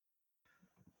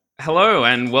Hello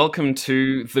and welcome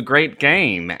to The Great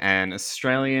Game, an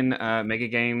Australian Mega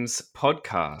Games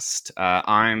podcast.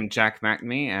 I'm Jack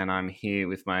McNamee and I'm here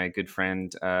with my good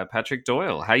friend Patrick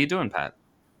Doyle. How you doing, Pat?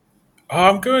 Oh,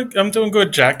 I'm good. I'm doing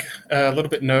good, Jack. A little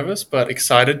bit nervous, but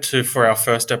excited to for our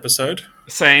first episode.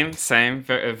 Same.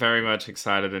 Very much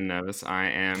excited and nervous. I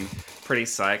am pretty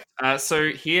psyched. So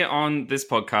here on this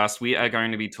podcast, we are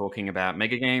going to be talking about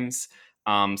mega games,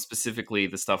 specifically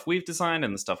the stuff we've designed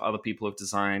and the stuff other people have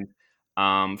designed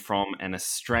from an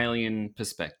Australian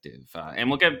perspective. And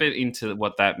we'll get a bit into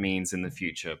what that means in the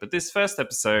future. But this first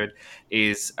episode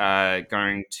is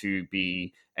going to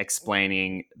be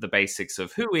explaining the basics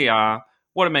of who we are,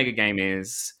 what a mega game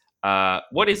is,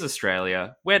 what is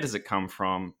Australia? Where does it come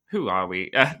from? Who are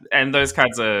we? And those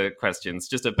kinds of questions.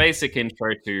 Just a basic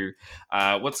intro to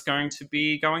what's going to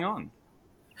be going on.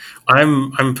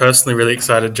 I'm personally really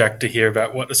excited, Jack, to hear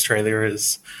about what Australia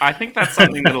is. I think that's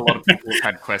something that a lot of people have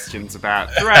had questions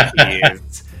about throughout the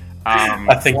years.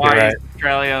 I think you're Why is right.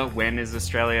 Australia? When is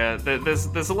Australia?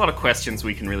 There's a lot of questions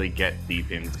we can really get deep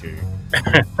into.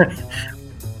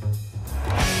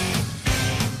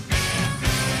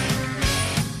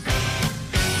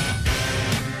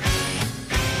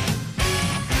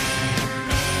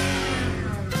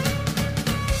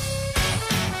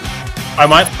 I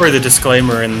might throw the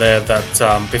disclaimer in there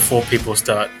that before people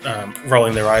start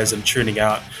rolling their eyes and tuning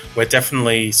out, we're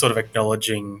definitely sort of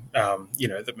acknowledging,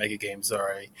 that mega games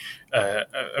are a,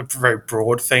 a very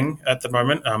broad thing at the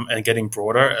moment, and getting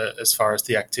broader as far as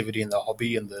the activity and the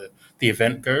hobby and the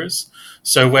event goes.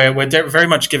 So we're very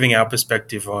much giving our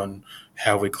perspective on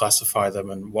how we classify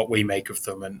them and what we make of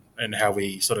them and how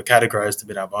we sort of categorize them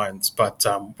in our minds. But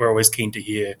we're always keen to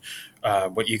hear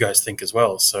what you guys think as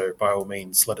well. So by all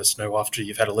means, let us know after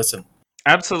you've had a listen.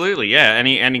 Absolutely, yeah.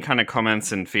 Any kind of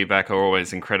comments and feedback are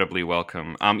always incredibly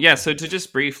welcome. Yeah. So to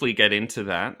just briefly get into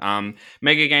that,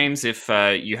 mega games, if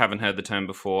you haven't heard the term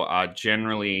before, are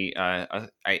generally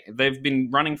they've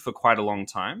been running for quite a long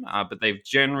time, but they've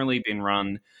generally been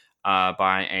run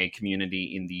by a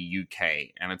community in the UK,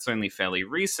 and it's only fairly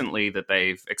recently that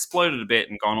they've exploded a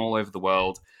bit and gone all over the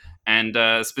world. And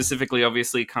specifically,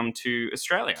 obviously, come to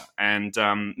Australia. And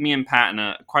me and Pat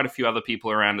and quite a few other people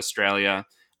around Australia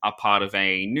are part of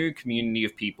a new community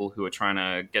of people who are trying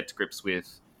to get to grips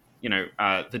with,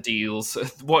 the deals.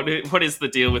 What is the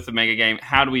deal with the mega game?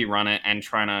 How do we run it? And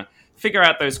trying to figure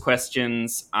out those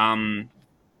questions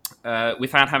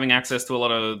without having access to a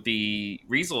lot of the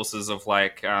resources of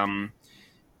having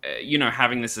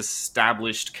this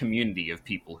established community of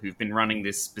people who've been running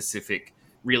this specific,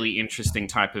 really interesting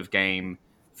type of game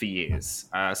for years.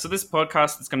 So this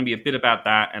podcast is going to be a bit about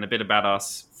that and a bit about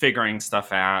us figuring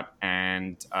stuff out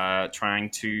and trying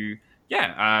to,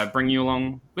 bring you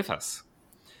along with us.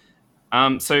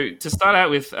 So to start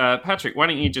out with, Patrick, why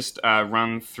don't you just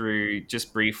run through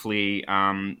just briefly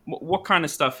what kind of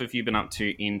stuff have you been up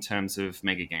to in terms of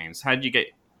mega games? How did you get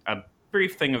a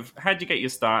brief thing of how did you get your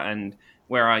start and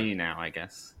where are you now, I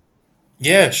guess?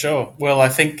 Yeah, sure. Well, I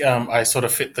think I sort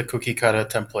of fit the cookie cutter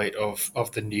template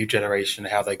of the new generation,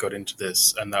 how they got into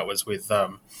this, and that was with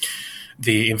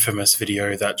the infamous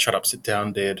video that Shut Up, Sit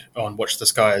Down did on Watch the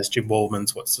Skies, Jim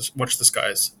Wallman's Watch the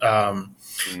Skies.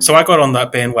 So I got on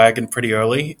that bandwagon pretty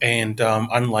early, and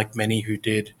unlike many who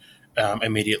did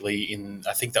immediately in,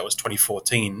 I think that was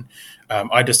 2014,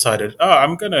 I decided, I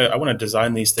want to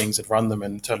design these things and run them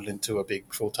and turn it into a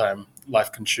big full time,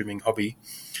 life consuming hobby.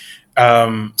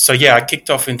 So yeah, I kicked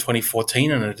off in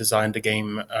 2014 and I designed a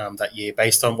game that year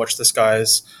based on Watch the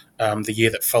Skies. The year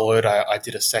that followed, I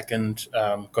did a second,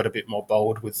 got a bit more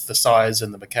bold with the size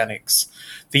and the mechanics.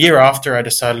 The year after, I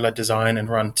decided I'd design and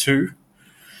run two,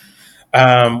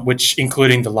 which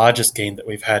including the largest game that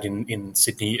we've had in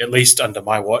Sydney, at least under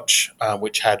my watch,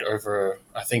 which had over,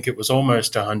 I think it was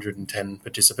almost 110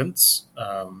 participants.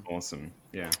 Awesome.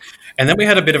 Yeah. And then we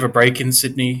had a bit of a break in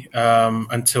Sydney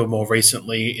until more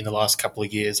recently, in the last couple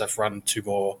of years, I've run two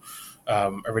more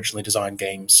originally designed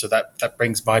games. So that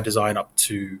brings my design up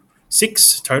to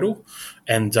six total.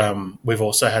 And we've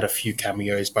also had a few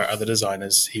cameos by other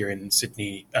designers here in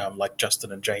Sydney, like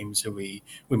Justin and James, who we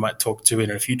might talk to in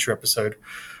a future episode.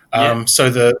 Yeah. So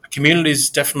the community is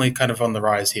definitely kind of on the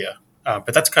rise here.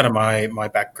 But that's kind of my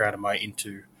background and my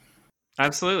into.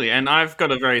 Absolutely. And I've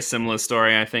got a very similar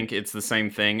story. I think it's the same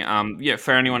thing. Yeah,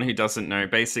 for anyone who doesn't know,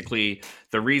 basically,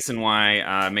 the reason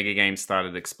why Mega Games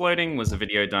started exploding was a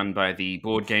video done by the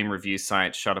board game review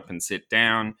site Shut Up and Sit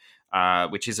Down,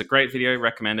 which is a great video.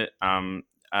 Recommend it.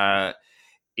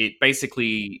 It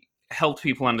basically helped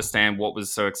people understand what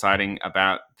was so exciting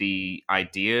about the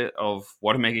idea of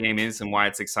what a Mega Game is and why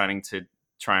it's exciting to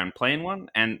try and play in one.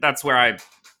 And that's where I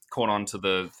caught on to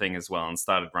the thing as well and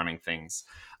started running things.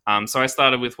 So I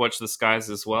started with Watch the Skies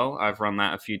as well. I've run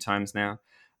that a few times now.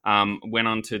 Went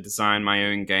on to design my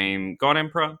own game, God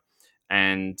Emperor,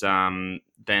 and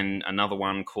then another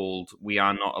one called We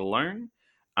Are Not Alone.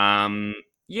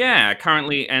 Yeah,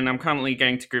 I'm currently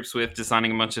getting to grips with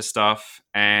designing a bunch of stuff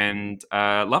and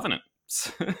loving it.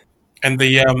 And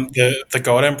the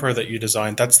God Emperor that you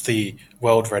designed, that's the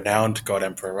world renowned God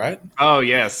Emperor, right? Oh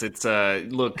yes, it's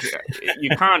look, you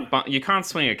can't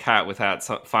swing a cat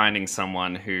without finding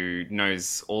someone who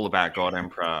knows all about God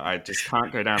Emperor. I just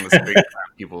can't go down the street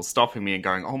without people stopping me and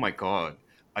going, "Oh my god,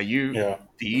 are you Yeah,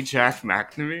 the Jack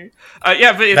McNamee?"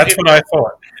 Yeah, but that's what I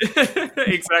thought.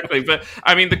 exactly. But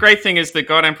I mean, the great thing is that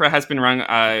God Emperor has been run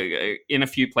in a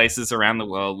few places around the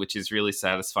world, which is really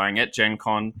satisfying. At Gen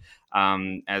Con,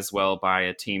 as well by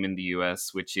a team in the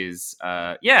US, which is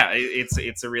yeah,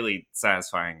 it's a really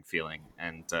satisfying feeling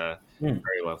and Hmm.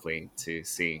 very lovely to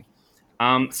see.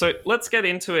 So let's get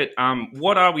into it.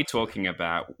 What are we talking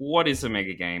about? What is a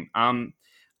mega game?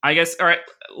 I guess. All right.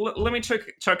 Let me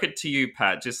chuck it to you,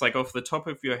 Pat. Just like off the top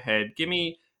of your head, give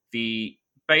me the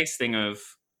base thing of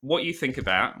what you think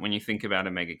about when you think about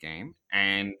a mega game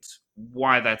and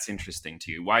why that's interesting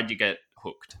to you. Why'd you get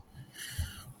hooked?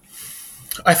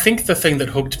 I think the thing that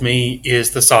hooked me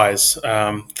is the size,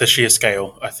 the sheer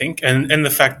scale. I think, and the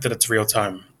fact that it's real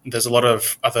time. There's a lot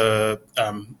of other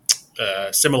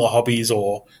similar hobbies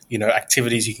or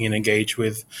activities you can engage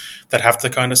with that have the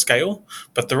kind of scale,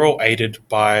 but they're all aided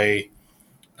by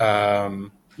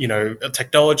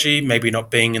technology, maybe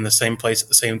not being in the same place at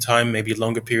the same time, maybe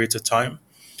longer periods of time.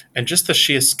 And just the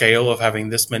sheer scale of having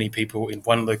this many people in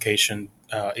one location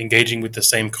engaging with the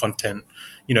same content,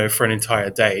 for an entire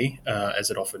day, as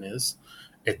it often is.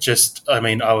 It just, I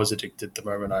mean, I was addicted the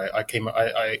moment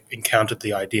I encountered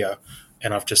the idea,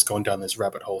 and I've just gone down this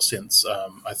rabbit hole since.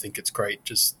 I think it's great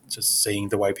just seeing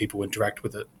the way people interact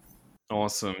with it.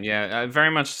 Awesome. Yeah,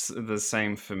 very much the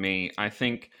same for me. I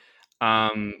think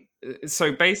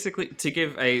so basically to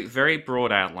give a very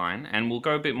broad outline and we'll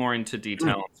go a bit more into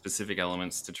detail on specific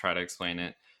elements to try to explain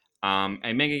it.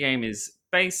 A mega game is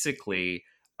basically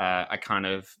a kind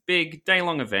of big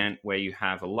day-long event where you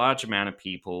have a large amount of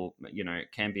people,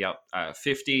 it can be up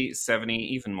 50, 70,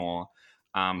 even more,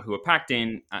 who are packed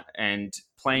in and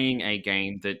playing a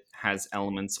game that has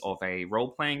elements of a role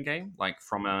playing game, like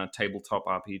from a tabletop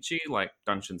RPG like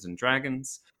Dungeons and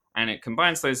Dragons. And it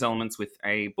combines those elements with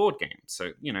a board game.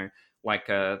 So, like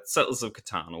Settlers of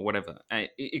Catan or whatever.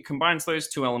 It combines those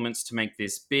two elements to make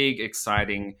this big,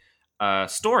 exciting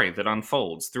story that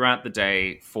unfolds throughout the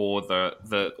day for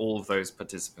the all of those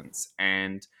participants.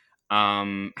 And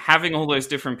having all those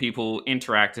different people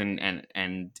interact and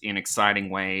in exciting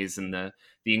ways and the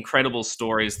incredible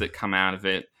stories that come out of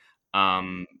it,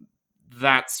 um,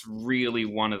 that's really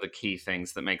one of the key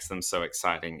things that makes them so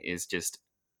exciting is just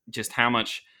how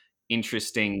much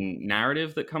interesting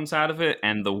narrative that comes out of it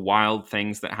and the wild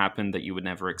things that happen that you would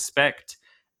never expect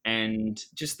and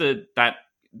just that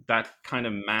kind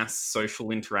of mass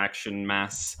social interaction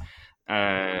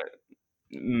uh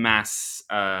mass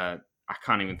I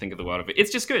can't even think of the word of it. It's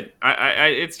just good.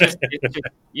 It's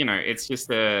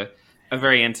just a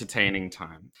very entertaining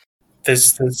time.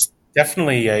 There's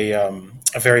definitely a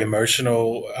very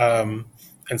emotional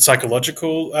and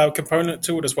psychological component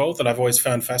to it as well that I've always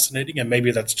found fascinating, and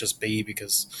maybe that's just me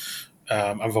because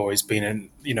I've always been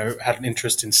had an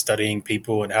interest in studying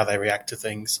people and how they react to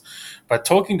things. But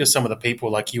talking to some of the people,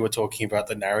 like you were talking about,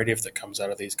 the narrative that comes out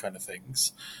of these kind of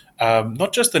things,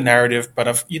 not just the narrative, but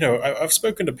I've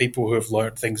spoken to people who have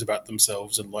learned things about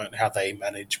themselves and learned how they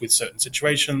manage with certain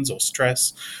situations or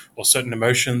stress or certain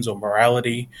emotions or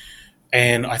morality,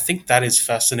 and I think that is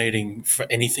fascinating for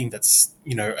anything that's,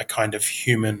 a kind of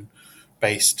human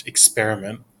based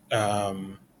experiment.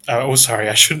 Sorry,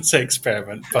 I shouldn't say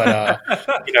experiment, but,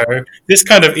 this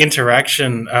kind of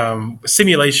interaction,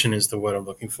 simulation is the word I'm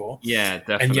looking for. Yeah, And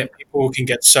definitely. yet people can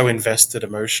get so invested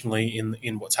emotionally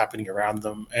in what's happening around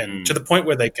them, and to Mm. the point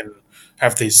where they can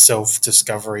have these self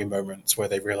discovery moments where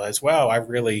they realize, wow,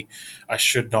 I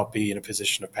should not be in a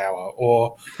position of power,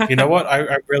 or you know what, I'm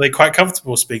really quite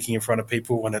comfortable speaking in front of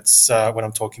people when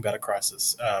I'm talking about a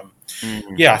crisis.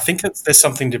 Mm. Yeah, I think there's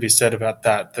something to be said about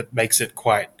that makes it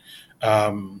quite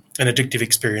an addictive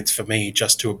experience for me,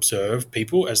 just to observe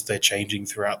people as they're changing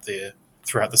throughout the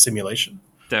simulation.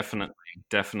 Definitely,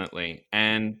 definitely,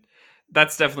 and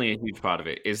that's definitely a huge part of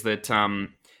it. Is that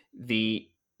the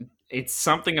it's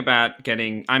something about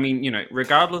getting. I mean,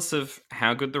 regardless of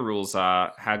how good the rules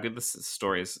are, how good the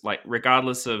story is, like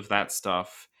regardless of that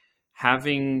stuff,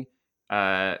 having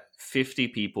 50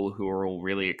 people who are all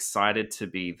really excited to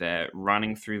be there,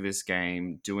 running through this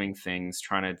game, doing things,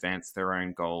 trying to advance their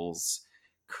own goals,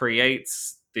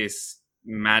 creates this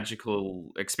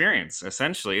magical experience.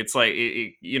 Essentially, it's like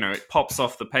it pops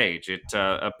off the page. It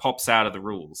pops out of the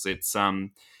rules.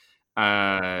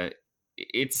 Uh,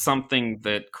 it's something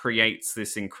that creates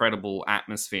this incredible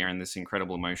atmosphere and this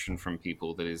incredible emotion from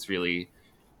people that is really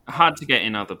hard to get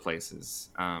in other places.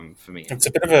 For me, at It's least.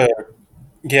 a bit of a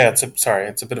yeah.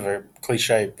 It's a bit of a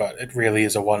cliche, but it really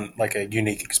is like a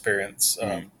unique experience. Mm,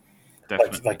 Like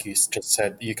definitely. like you just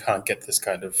said, you can't get this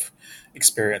kind of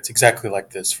experience exactly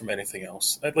like this from anything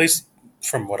else. At least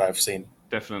from what I've seen.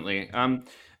 Definitely.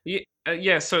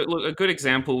 Yeah. So, look, a good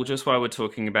example. Just while we're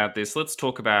talking about this, let's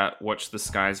talk about Watch the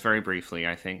Skies very briefly.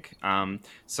 I think.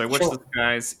 So, Watch the Sure.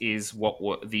 Skies is what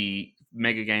the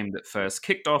mega game that first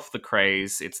kicked off the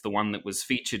craze. It's the one that was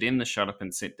featured in the Shut Up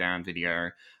and Sit Down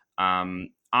video.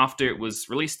 After it was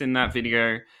released in that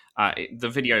video, the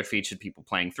video featured people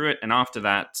playing through it, and after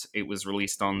that, it was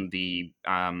released on the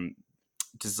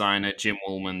designer Jim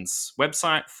Woolman's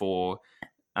website for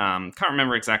can't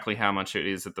remember exactly how much it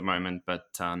is at the moment, but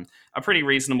a pretty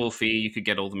reasonable fee. You could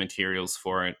get all the materials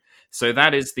for it. So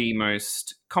that is the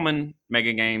most common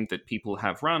mega game that people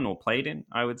have run or played in,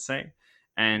 I would say.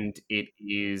 And it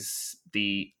is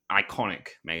the iconic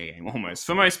mega game almost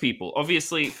for most people.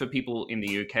 Obviously, for people in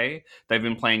the UK, they've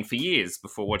been playing for years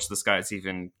before Watch the Skies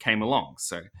even came along.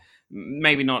 So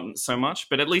maybe not so much,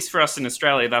 but at least for us in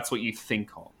Australia, that's what you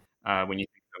think of when you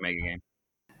think of a mega game.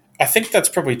 I think that's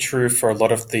probably true for a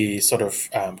lot of the sort of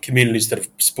communities that have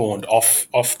spawned off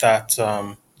that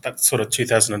that sort of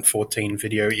 2014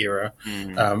 video era.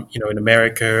 Mm, In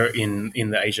America, in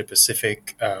the Asia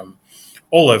Pacific,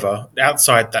 all over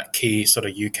outside that key sort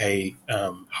of UK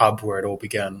hub where it all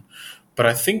began. But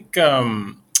I think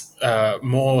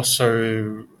more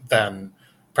so than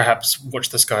perhaps Watch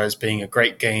the Skies being a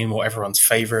great game or everyone's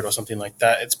favorite or something like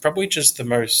that, it's probably just the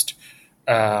most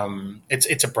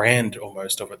it's a brand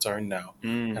almost of its own now,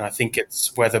 and mm. I think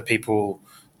it's whether people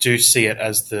do see it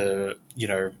as the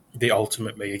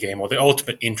ultimate mega game or the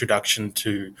ultimate introduction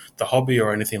to the hobby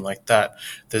or anything like that.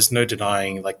 There's no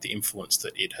denying like the influence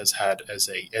that it has had as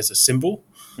a symbol,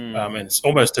 Mm. and it's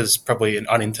almost as probably an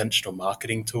unintentional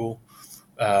marketing tool.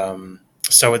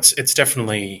 So it's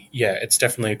definitely it's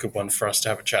definitely a good one for us to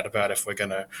have a chat about if we're going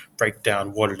to break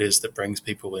down what it is that brings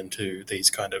people into these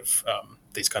kind of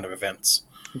events.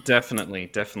 Definitely,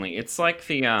 definitely. It's like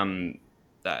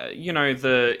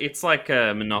it's like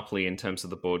a Monopoly in terms of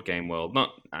the board game world. Not,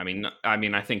 I mean,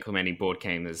 I think many board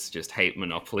gamers just hate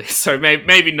Monopoly, so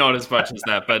maybe not as much as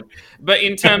that, but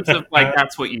in terms of like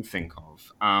that's what you think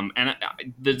of. And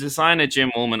the designer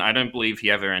Jim Woolman, I don't believe he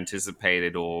ever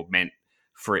anticipated or meant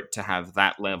for it to have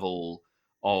that level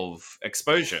of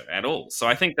exposure at all. So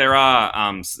I think there are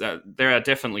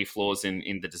definitely flaws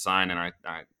in the design, and I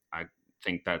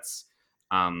think that's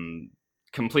um,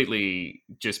 completely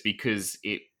just because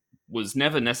it was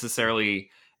never necessarily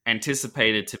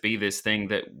anticipated to be this thing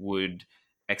that would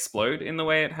explode in the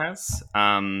way it has.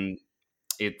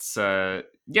 It's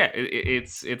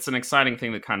it's an exciting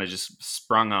thing that kind of just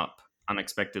sprung up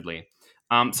unexpectedly.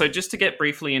 So just to get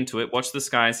briefly into it, Watch the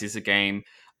Skies is a game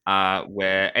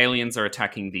where aliens are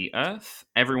attacking the Earth.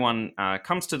 Everyone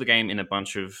comes to the game in a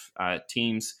bunch of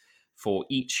teams for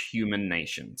each human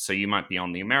nation. So you might be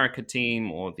on the America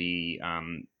team or the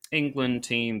England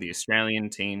team, the Australian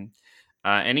team,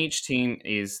 and each team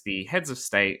is the heads of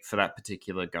state for that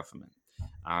particular government.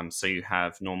 So you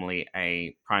have normally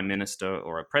a prime minister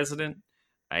or a president,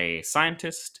 a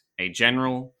scientist, a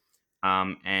general,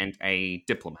 and a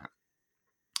diplomat.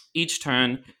 Each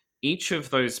turn, each of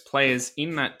those players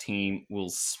in that team will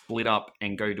split up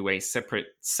and go to a separate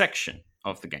section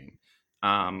of the game.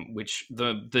 Which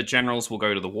the generals will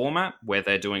go to the war map where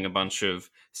they're doing a bunch of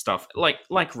stuff like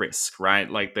Risk, right?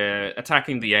 Like they're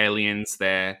attacking the aliens,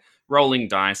 they're rolling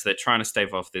dice, they're trying to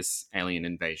stave off this alien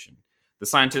invasion. The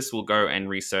scientists will go and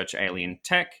research alien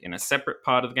tech in a separate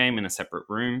part of the game, in a separate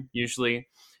room, usually.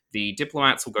 The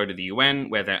diplomats will go to the UN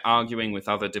where they're arguing with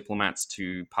other diplomats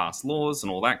to pass laws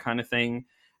and all that kind of thing.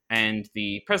 And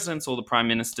the presidents or the prime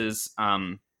ministers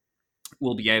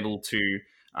will be able to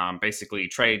basically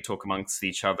trade, talk amongst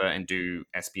each other, and do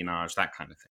espionage, that kind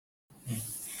of thing.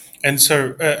 And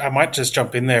so I might just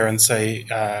jump in there and say,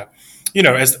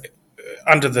 as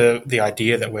under the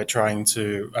idea that we're trying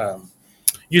to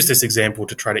use this example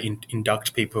to try to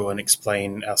induct people and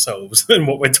explain ourselves and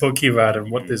what we're talking about and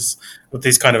Mm-hmm. what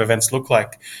these kind of events look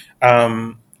like.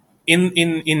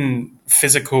 In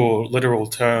physical, literal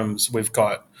terms, we've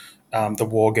got The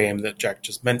war game that Jack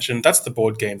just mentioned, that's the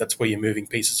board game. That's where you're moving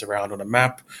pieces around on a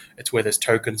map. It's where there's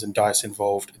tokens and dice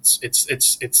involved.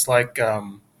 It's like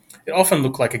it often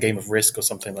look like a game of Risk or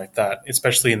something like that,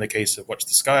 especially in the case of Watch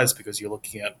the Skies because you're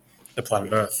looking at the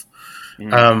planet Earth.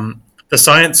 Mm. Um, the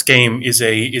science game is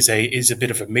a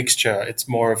bit of a mixture. It's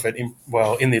more of an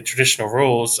well in the traditional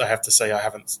rules. I have to say I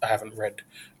haven't read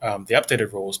the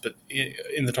updated rules, but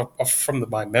in the top from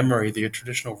my memory, the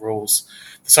traditional rules,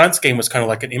 the science game was kind of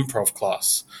like an improv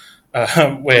class.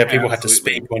 Where Yeah, people had to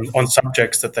speak absolutely. on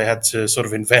subjects that they had to sort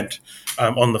of invent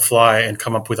on the fly and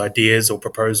come up with ideas or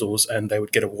proposals, and they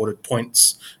would get awarded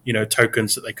points,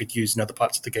 tokens that they could use in other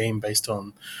parts of the game based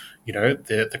on,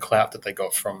 the clout that they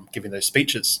got from giving those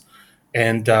speeches.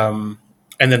 And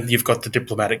then you've got the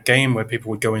diplomatic game where people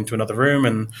would go into another room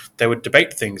and they would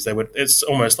debate things. It's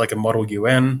almost like a model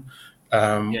UN,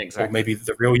 Yeah, or exactly. maybe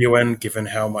the real UN, given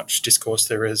how much discourse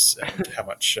there is and how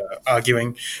much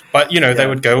arguing. But they Yeah.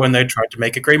 would go and they try to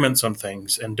make agreements on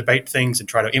things and debate things and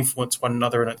try to influence one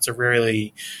another. And it's a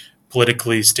really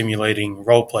politically stimulating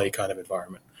role play kind of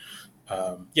environment.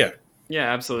 Yeah,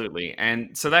 Yeah, absolutely.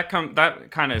 And so that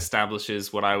kind of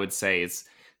establishes what I would say is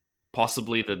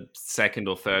possibly the second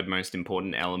or third most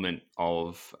important element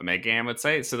of a mega game, I would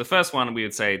say. So the first one we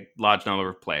would say large number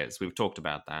of players. We've talked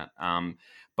about that.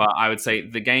 But I would say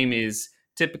the game is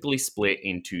typically split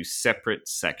into separate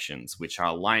sections, which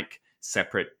are like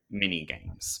separate mini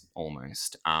games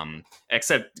almost.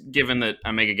 Except given that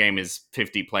a mega game is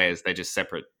 50 players, they're just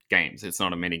separate games. It's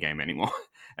not a mini game anymore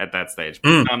at that stage.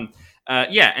 But mm,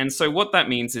 yeah, and so what that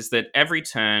means is that every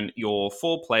turn, your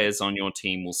four players on your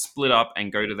team will split up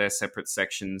and go to their separate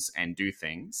sections and do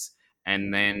things.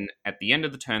 And then at the end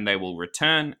of the turn, they will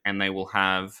return and they will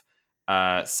have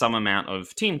some amount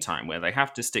of team time where they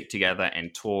have to stick together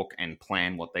and talk and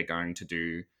plan what they're going to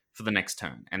do for the next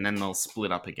turn. And then they'll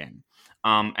split up again.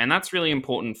 And that's really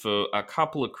important for a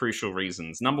couple of crucial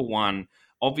reasons. Number one,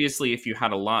 obviously, if you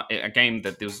had a game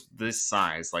that was this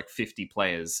size, like 50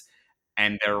 players,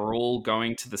 and they're all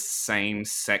going to the same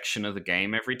section of the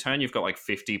game every turn. You've got like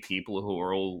 50 people who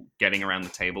are all getting around the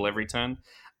table every turn.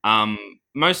 Um,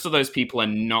 Most of those people are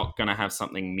not going to have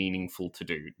something meaningful to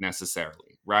do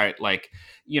necessarily, right? Like,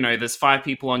 there's five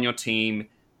people on your team,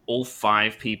 all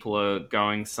five people are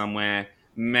going somewhere.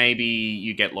 Maybe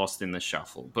you get lost in the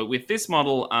shuffle. But with this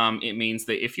model, it means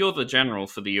that if you're the general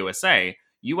for the USA,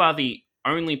 you are the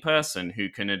only person who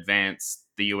can advance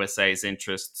the USA's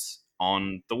interests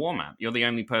on the war map. You're the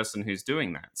only person who's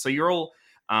doing that. So you're all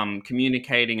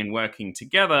communicating and working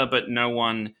together, but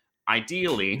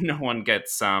ideally, no one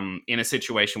gets in a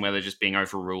situation where they're just being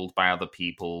overruled by other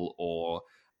people, or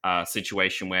a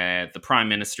situation where the prime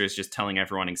minister is just telling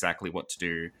everyone exactly what to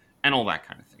do and all that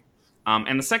kind of thing.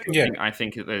 And the second yeah, thing I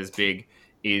think that is big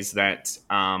is that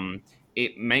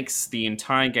it makes the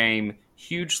entire game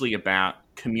hugely about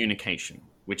communication,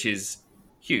 which is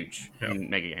huge yeah, in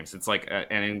mega games. It's like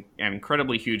an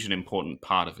incredibly huge and important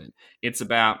part of it. It's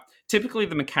about typically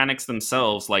the mechanics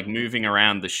themselves, like moving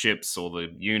around the ships or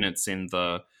the units in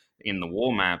the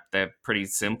war map. They're pretty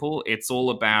simple. It's all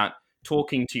about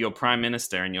talking to your prime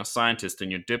minister and your scientist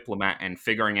and your diplomat and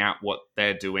figuring out what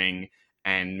they're doing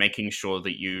and making sure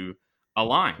that you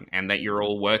align and that you're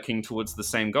all working towards the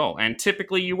same goal. And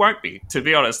typically you won't be, to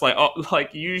be honest.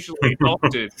 Like usually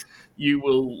often you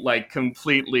will like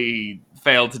completely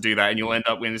fail to do that, and you'll end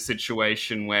up in a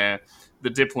situation where the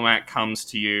diplomat comes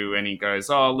to you and he goes,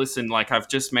 "Oh, listen, like I've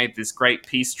just made this great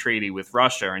peace treaty with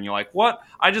Russia," and you're like, "What?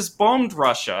 I just bombed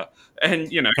Russia," and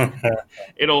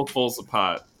it all falls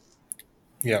apart.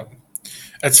 yeah.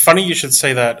 It's funny you should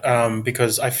say that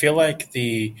because I feel like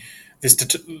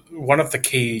one of the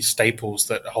key staples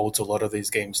that holds a lot of these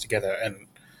games together, and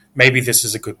maybe this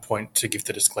is a good point to give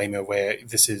the disclaimer where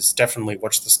this is definitely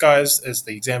Watch the Skies as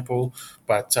the example,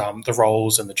 but the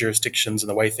roles and the jurisdictions and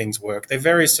the way things work, they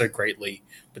vary so greatly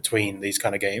between these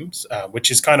kind of games,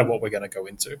 which is kind of what we're going to go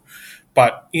into.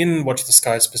 But in Watch the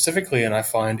Skies specifically, and I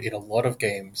find in a lot of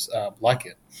games like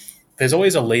it, there's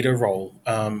always a leader role,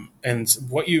 and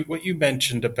what you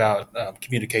mentioned about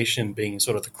communication being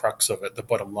sort of the crux of it, the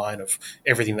bottom line of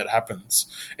everything that happens.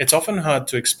 It's often hard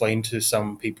to explain to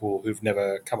some people who've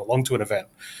never come along to an event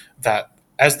that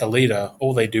as the leader,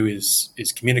 all they do is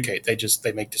communicate.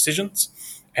 They make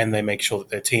decisions, and they make sure that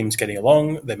their team's getting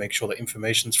along. They make sure that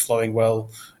information's flowing well,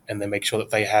 and they make sure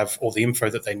that they have all the info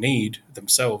that they need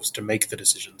themselves to make the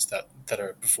decisions that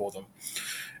are before them.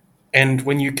 And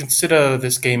when you consider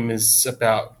this game is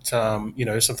about,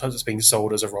 sometimes it's being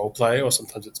sold as a role play, or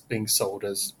sometimes it's being sold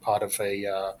as part of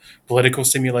a political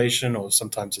simulation, or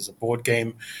sometimes as a board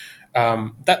game.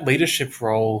 that leadership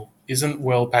role isn't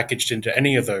well packaged into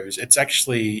any of those. It's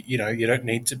actually, you don't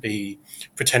need to be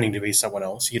pretending to be someone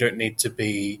else. You don't need to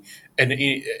be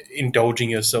indulging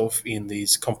yourself in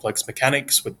these complex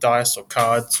mechanics with dice or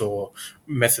cards or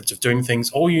methods of doing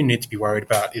things. All you need to be worried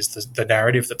about is the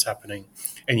narrative that's happening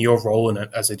and your role in it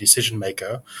as a decision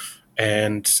maker,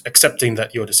 and accepting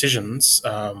that your decisions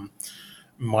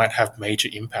might have major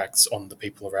impacts on the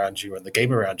people around you and the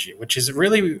game around you, which is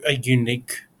really a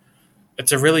unique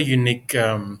it's a really unique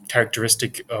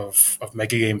characteristic of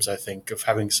mega games, I think, of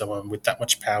having someone with that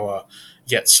much power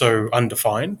yet so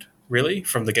undefined, really,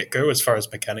 from the get go as far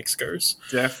as mechanics goes.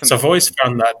 So I've Definitely. always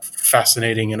found that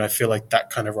fascinating, and I feel like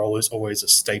that kind of role is always a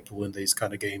staple in these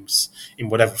kind of games, in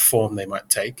whatever form they might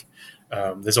take.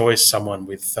 There's always someone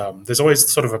with, there's always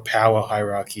sort of a power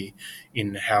hierarchy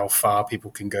in how far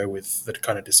people can go with the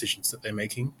kind of decisions that they're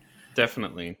making.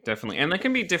 Definitely, definitely. And there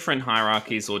can be different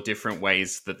hierarchies or different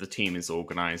ways that the team is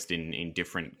organized in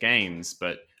different games,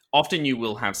 but often you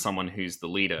will have someone who's the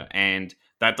leader. And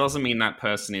that doesn't mean that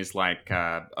person is like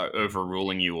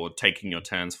overruling you or taking your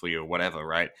turns for you or whatever,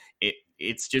 right?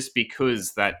 It's just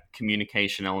because that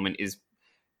communication element is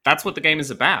that's what the game is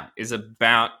about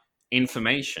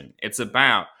information. It's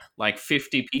about like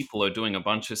 50 people are doing a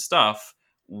bunch of stuff.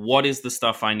 What is the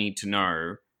stuff I need to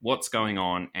know? What's going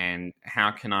on, and how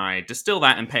can I distill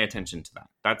that and pay attention to that?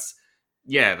 That's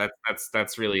yeah,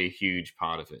 that's really a huge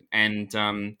part of it. And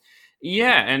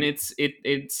yeah, and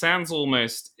it sounds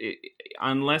almost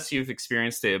unless you've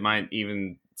experienced it, it might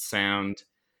even sound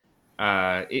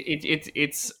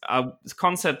it's a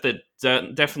concept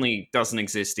that definitely doesn't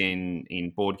exist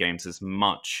in board games as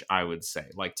much. I would say,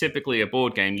 like typically a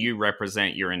board game, you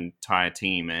represent your entire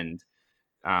team, and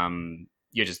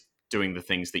you're just doing the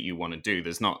things that you want to do.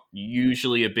 There's not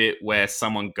usually a bit where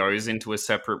someone goes into a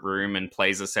separate room and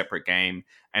plays a separate game,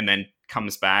 and then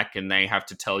comes back and they have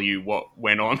to tell you what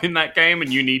went on in that game,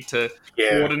 and you need to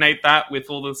Yeah. coordinate that with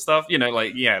all the stuff.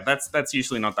 Like yeah, that's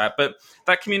usually not that. But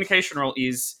that communication role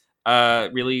is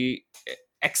really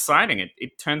exciting.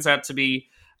 It turns out to be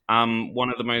one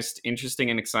of the most interesting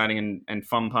and exciting and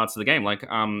fun parts of the game. Like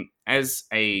as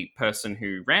a person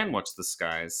who ran Watch the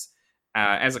Skies,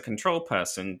 as a control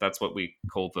person, that's what we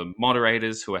call the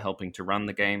moderators who are helping to run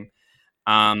the game.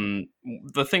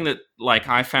 The thing that like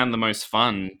I found the most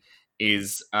fun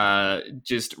is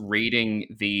just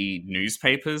reading the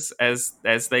newspapers as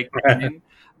they come in.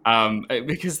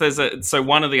 Because so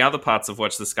one of the other parts of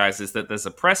Watch the Skies is that there's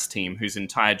a press team whose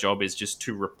entire job is just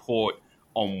to report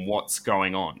on what's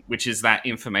going on, which is that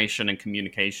information and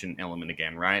communication element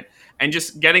again, right? And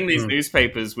just getting these Mm.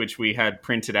 newspapers, which we had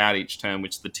printed out each term,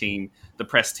 which the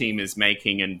press team is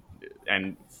making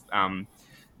and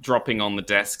dropping on the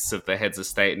desks of the heads of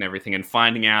state and everything, and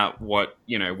finding out what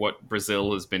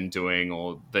Brazil has been doing,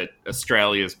 or that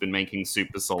Australia's been making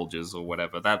super soldiers or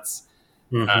whatever. That's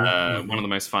one of the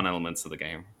most fun elements of the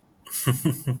game.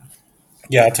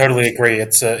 Yeah, I totally agree.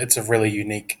 It's a really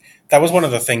unique. That was one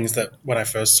of the things that when I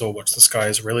first saw Watch the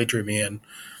Skies really drew me in.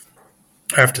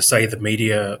 I have to say the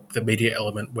media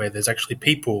element where there's actually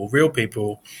people, real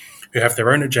people, who have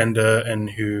their own agenda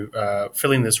and who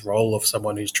fill in this role of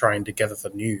someone who's trying to gather the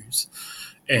news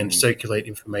and Mm. circulate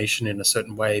information in a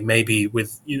certain way, maybe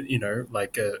with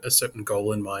like a certain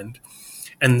goal in mind,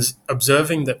 and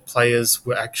observing that players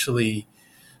were actually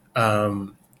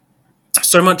um,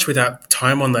 so much without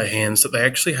time on their hands that they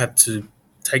actually had to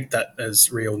take that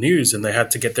as real news, and they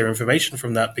had to get their information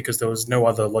from that because there was no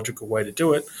other logical way to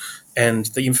do it. And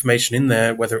the information in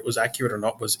there, whether it was accurate or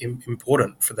not, was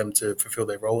important for them to fulfill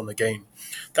their role in the game.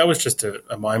 That was just a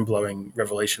mind blowing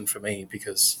revelation for me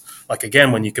because, like,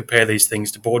 again, when you compare these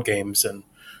things to board games and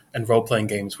role playing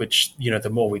games, which, the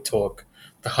more we talk,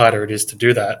 the harder it is to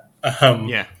do that.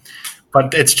 Yeah,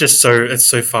 But it's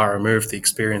so far removed the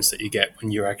experience that you get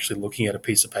when you're actually looking at a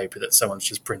piece of paper that someone's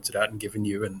just printed out and given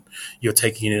you, and you're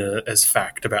taking it as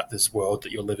fact about this world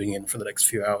that you're living in for the next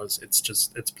few hours. It's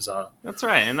bizarre. that's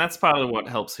right, and that's part of what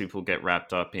helps people get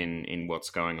wrapped up in what's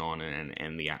going on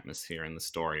and the atmosphere and the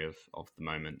story of the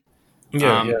moment.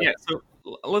 Yeah, yeah. Yeah, so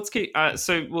let's keep.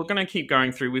 So we're going to keep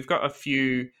going through. We've got a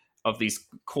few of these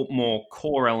more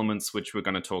core elements which we're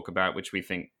going to talk about, which we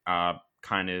think are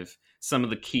kind of some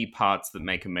of the key parts that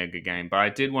make a mega game. But I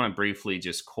did want to briefly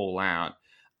just call out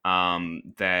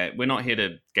that we're not here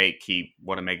to gatekeep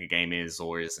what a mega game is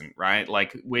or isn't, right?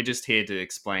 Like we're just here to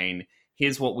explain.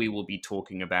 Here's what we will be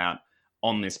talking about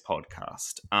on this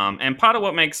podcast. And part of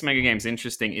what makes mega games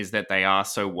interesting is that they are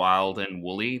so wild and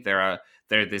woolly. They're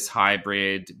this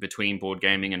hybrid between board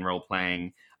gaming and role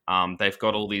playing. They've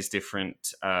got all these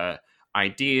different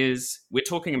ideas. We're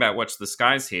talking about Watch the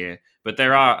Skies here, but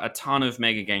there are a ton of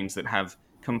mega games that have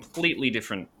completely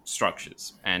different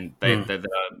structures, and Mm. they're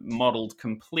modeled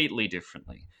completely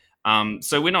differently.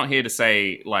 So we're not here to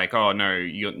say like, oh no,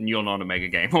 you're not a mega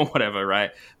game or whatever,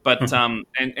 right? But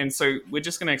and so we're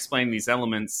just going to explain these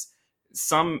elements.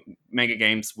 Some mega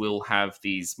games will have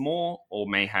these more or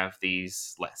may have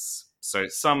these less. So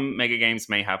some mega games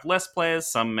may have less players,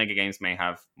 some mega games may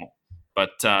have more.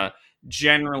 But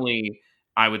generally,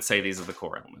 I would say these are the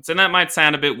core elements. And that might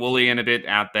sound a bit woolly and a bit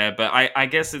out there, but I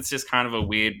guess it's just kind of a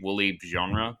weird woolly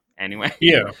genre anyway.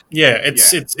 Yeah, yeah. Yeah.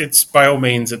 It's by all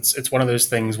means, it's one of those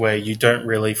things where you don't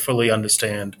really fully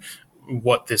understand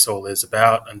what this all is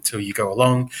about until you go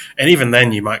along, and even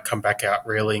then, you might come back out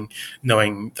reeling,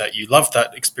 knowing that you loved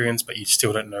that experience, but you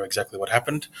still don't know exactly what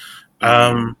happened. Mm.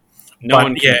 Um, No but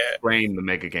one can yeah, explain the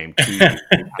mega game to you. You have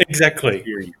to exactly.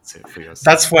 experience it for yourself.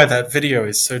 That's why that video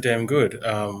is so damn good.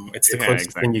 It's the Yeah,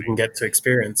 closest thing you exactly. can get to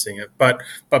experiencing it. But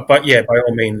yeah, by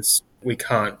all means, we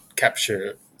can't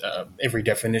capture every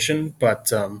definition.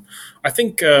 But I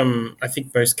think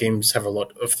most games have a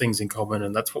lot of things in common,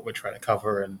 and that's what we're trying to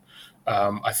cover. And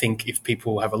I think if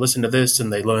people have a listen to this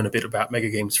and they learn a bit about mega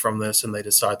games from this, and they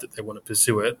decide that they want to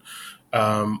pursue it,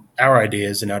 our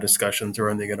ideas and our discussions are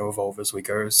only going to evolve as we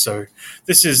go. So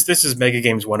this is Mega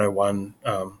Games 101.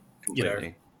 You know,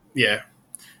 Completely. yeah.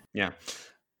 Yeah.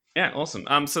 Yeah, awesome.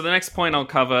 So the next point I'll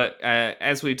cover,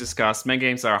 as we discussed, mega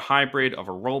games are a hybrid of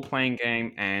a role-playing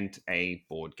game and a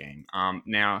board game.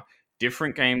 Now,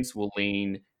 different games will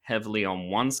lean heavily on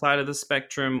one side of the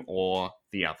spectrum or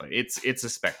the other. It's a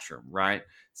spectrum, right?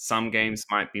 Some games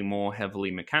might be more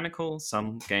heavily mechanical.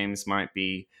 Some games might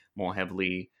be more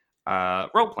heavily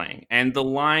role-playing, and the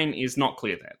line is not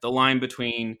clear there. The line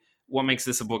between what makes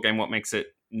this a board game, what makes it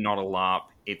not a LARP,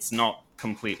 it's not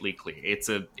completely clear. It's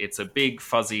a big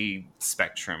fuzzy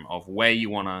spectrum of where you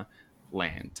want to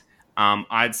land.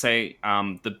 I'd say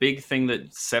the big thing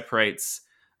that separates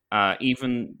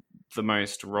even the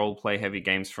most role play heavy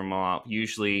games from LARP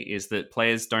usually is that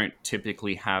players don't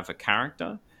typically have a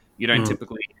character. You don't Mm.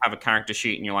 typically have a character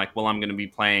sheet and you're like, well, I'm going to be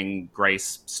playing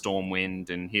Grace Stormwind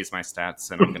and here's my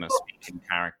stats and I'm going to speak in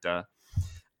character.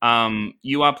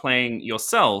 You are playing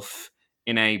yourself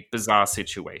in a bizarre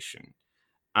situation.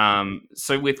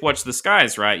 So with Watch the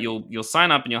Skies, right, you'll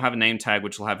sign up and you'll have a name tag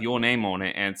which will have your name on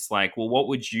it, and it's like, well, what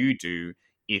would you do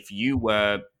if you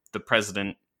were the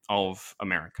president of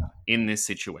America in this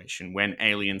situation when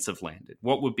aliens have landed?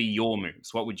 What would be your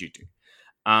moves? What would you do?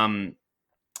 Um,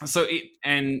 so it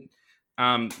and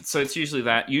so it's usually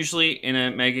that. Usually in a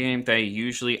mega game, they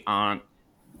usually aren't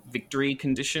victory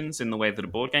conditions in the way that a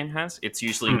board game has. It's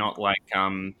usually Mm. not like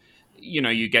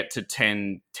you get to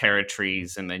 10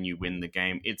 territories and then you win the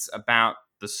game. It's about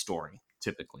the story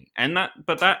typically. And that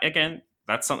again,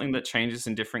 that's something that changes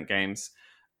in different games.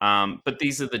 But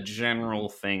these are the general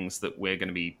things that we're going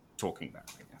to be talking about,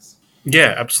 I guess.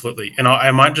 Yeah, absolutely. And I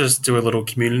might just do a little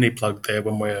community plug there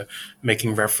when we're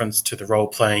making reference to the role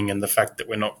playing and the fact that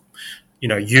we're not,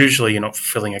 usually you're not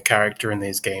fulfilling a character in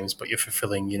these games, but you're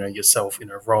fulfilling, yourself in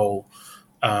a role.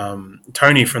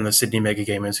 Tony from the Sydney Mega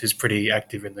Gamers, who's pretty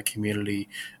active in the community,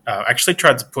 actually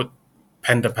tried to put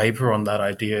pen to paper on that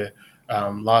idea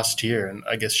last year. And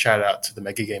I guess shout out to the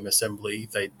Mega Game Assembly.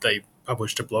 They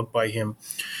published a blog by him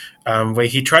where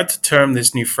he tried to term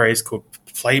this new phrase called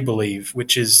play believe,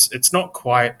 which is it's not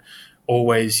quite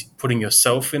always putting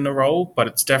yourself in a role, but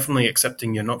it's definitely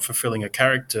accepting you're not fulfilling a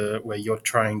character where you're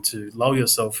trying to lull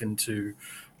yourself into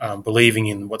believing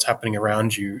in what's happening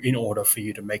around you in order for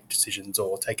you to make decisions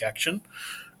or take action.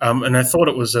 And I thought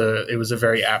it was a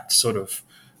very apt sort of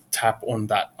tap on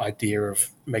that idea of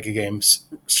mega games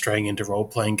straying into role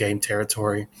playing game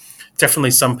territory.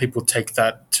 Definitely, some people take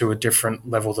that to a different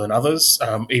level than others,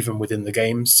 even within the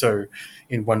game. So,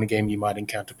 in one game, you might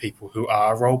encounter people who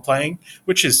are role playing,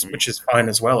 which is Mm. which is fine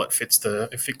as well. It fits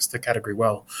the category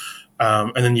well,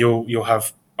 and then you'll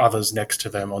have others next to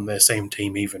them on their same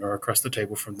team, even or across the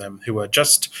table from them, who are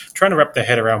just trying to wrap their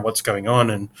head around what's going on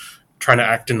and trying to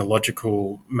act in a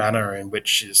logical manner in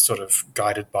which is sort of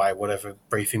guided by whatever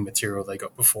briefing material they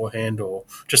got beforehand or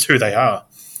just who they are.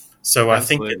 So I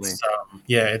think Absolutely.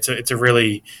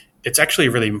 it's actually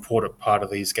a really important part of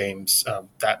these games,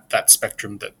 that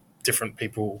spectrum that different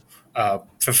people are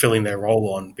fulfilling their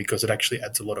role on, because it actually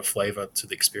adds a lot of flavor to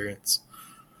the experience.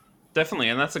 Definitely,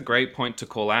 and that's a great point to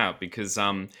call out because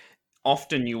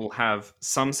often you will have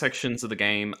some sections of the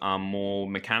game are more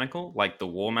mechanical, like the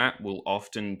war map will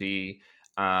often be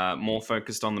more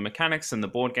focused on the mechanics and the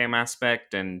board game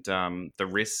aspect and the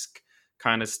risk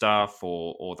kind of stuff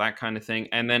or that kind of thing.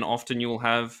 And then often you will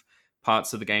have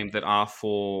parts of the game that are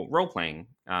for role playing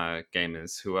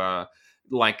gamers who are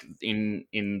like in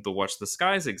the Watch the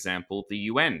Skies example, the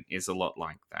UN is a lot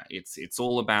like that. It's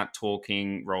all about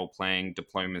talking, role playing,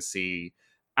 diplomacy,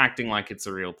 acting like it's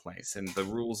a real place, and the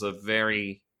rules are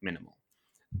very minimal.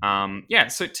 Yeah,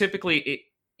 so typically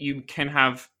you can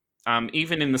have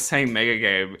even in the same mega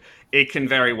game, it can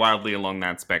vary wildly along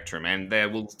that spectrum, and there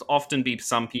will often be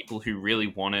some people who really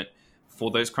want it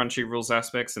for those crunchy rules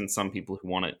aspects, and some people who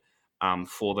want it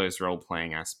for those role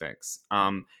playing aspects.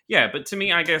 Yeah, but to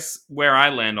me, I guess where I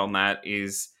land on that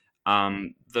is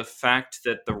the fact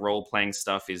that the role playing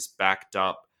stuff is backed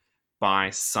up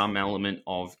by some element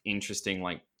of interesting,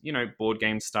 like board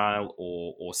game style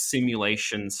or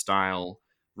simulation style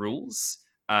rules.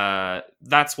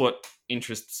 That's what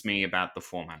interests me about the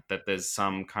format. That there's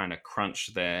some kind of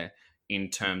crunch there in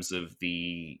terms of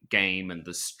the game and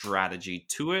the strategy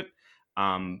to it,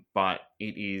 but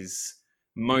it is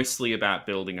mostly about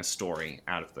building a story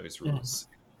out of those rules.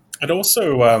 And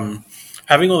also,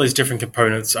 having all these different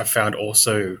components, I found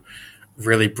also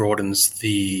really broadens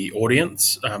the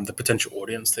audience, the potential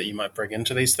audience that you might bring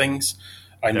into these things.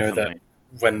 I know that Definitely.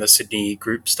 when the Sydney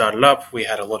group started up, we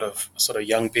had a lot of sort of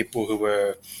young people who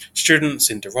were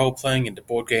students into role playing, into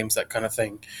board games, that kind of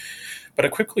thing. But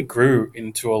it quickly grew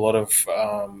into a lot of,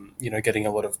 getting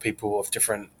a lot of people of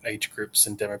different age groups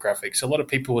and demographics. A lot of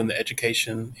people in the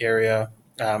education area,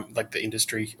 like the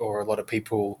industry, or a lot of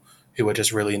people who are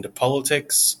just really into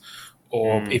politics,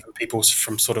 or Mm, even people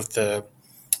from sort of the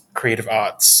creative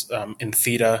arts in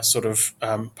theater sort of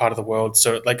part of the world.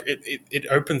 So like it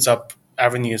opens up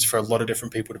avenues for a lot of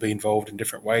different people to be involved in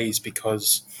different ways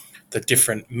because the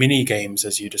different mini games,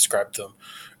 as you described them,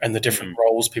 and the different mm.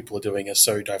 roles people are doing are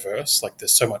so diverse. Like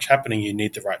there's so much happening, you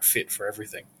need the right fit for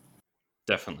everything.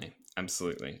 Definitely,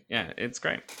 absolutely, yeah, it's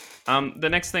great. The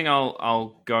next thing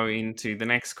I'll go into, the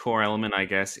next core element, I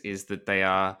guess, is that they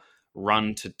are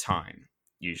run to time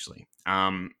usually.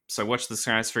 So Watch the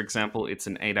Skies, for example, it's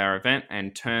an 8 hour event,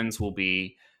 and turns will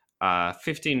be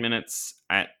 15 minutes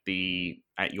at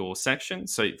your section.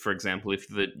 So, for example, if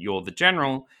you're the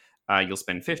general, you'll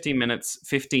spend 15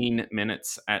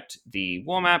 minutes at the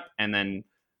warm up, and then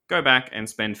go back and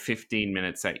spend 15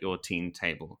 minutes at your team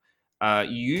table.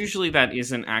 Usually that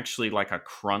isn't actually like a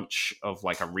crunch of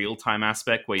like a real time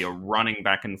aspect where you're running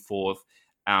back and forth,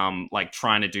 like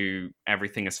trying to do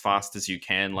everything as fast as you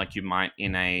can, like you might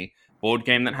in a board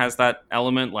game that has that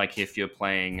element. Like if you're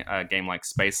playing a game like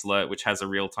Space Alert, which has a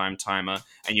real time timer,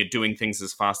 and you're doing things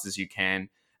as fast as you can.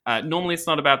 Normally, it's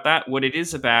not about that. What it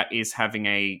is about is having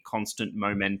a constant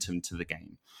momentum to the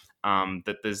game.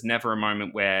 That there's never a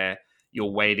moment where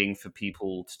you're waiting for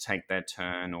people to take their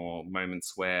turn, or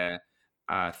moments where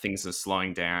things are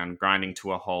slowing down, grinding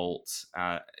to a halt,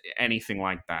 anything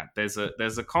like that. There's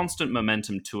a constant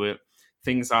momentum to it.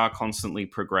 Things are constantly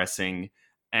progressing,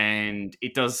 and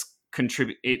it does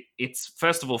contribute. It's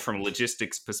first of all, from a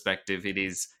logistics perspective, it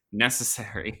is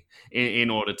necessary in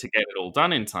order to get it all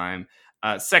done in time.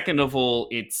 Second of all,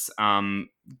 it's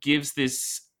gives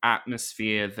this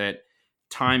atmosphere that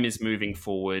time is moving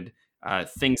forward,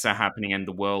 things are happening, and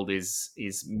the world is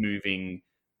moving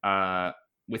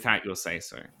without your say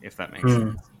so, if that makes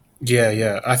sense. Hmm. Yeah,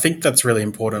 yeah. I think that's really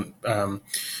important.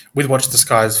 With Watch the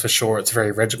Skies, for sure, it's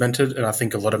very regimented, and I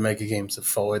think a lot of mega games have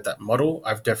followed that model.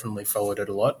 I've definitely followed it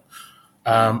a lot.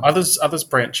 Mm, Others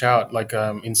branch out. Like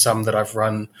in some that I've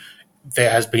run,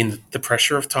 there has been the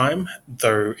pressure of time,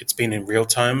 though it's been in real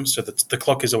time, so that the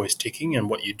clock is always ticking, and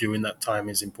what you do in that time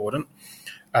is important.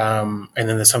 And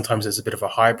then there's a bit of a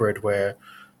hybrid where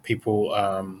people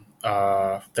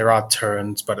there are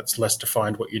turns, but it's less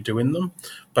defined what you do in them.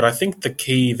 But I think the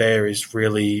key there is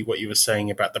really what you were saying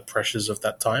about the pressures of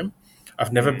that time.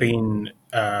 I've never mm. been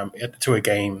to a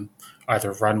game,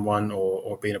 either run one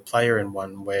or been a player in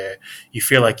one, where you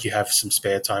feel like you have some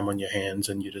spare time on your hands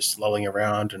and you're just lolling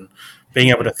around and being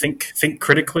able to think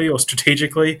critically or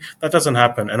strategically. That doesn't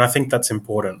happen, and I think that's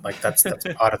important. Like that's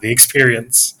part of the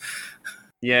experience.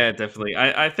 Yeah, definitely.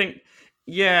 I think,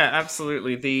 yeah,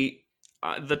 absolutely.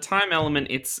 The time element,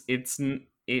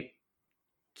 it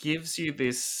gives you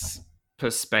this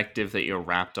perspective that you're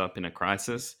wrapped up in a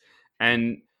crisis.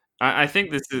 And I think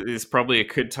this is probably a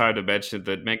good time to mention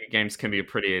that mega games can be a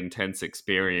pretty intense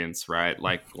experience, right?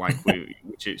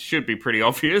 Which it should be pretty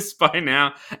obvious by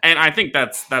now. And I think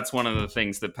that's one of the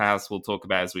things that Paz will talk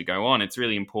about as we go on. It's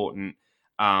really important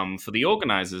for the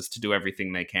organizers to do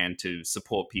everything they can to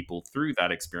support people through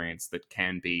that experience. That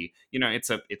can be,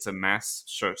 it's a mass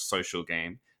social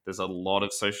game. There's a lot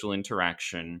of social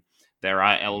interaction. There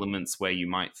are elements where you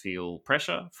might feel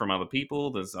pressure from other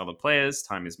people. There's other players.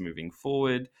 Time is moving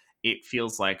forward. it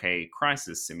feels like a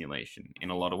crisis simulation in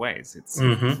a lot of ways.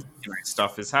 Hmm.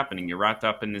 Stuff is happening. You're wrapped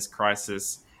up in this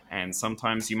crisis, and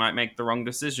sometimes you might make the wrong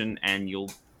decision, and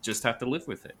you'll just have to live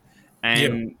with it. Yeah.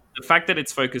 And the fact that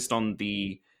it's focused on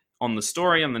the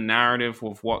story and the narrative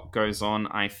of what goes on,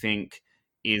 I think,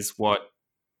 is what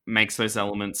makes those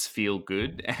elements feel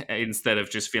good instead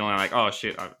of just feeling like, oh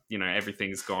shit,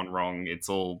 everything's gone wrong. It's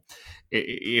all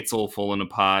fallen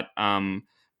apart.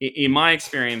 In my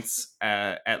experience,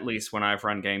 at least when I've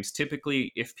run games,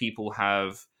 typically if people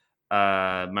have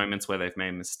moments where they've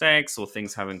made mistakes or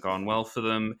things haven't gone well for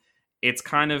them, it's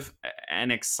kind of an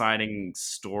exciting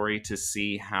story to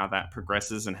see how that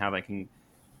progresses and how they can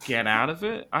get out of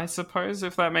it, I suppose,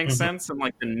 if that makes Hmm. sense. And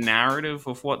like the narrative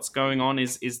of what's going on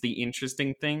is the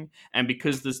interesting thing. And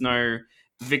because there's no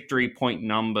victory point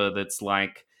number that's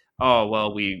like, oh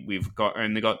well, we've got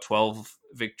only got 12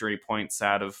 victory points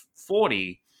out of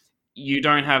 40. You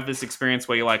don't have this experience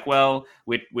where you're like, well,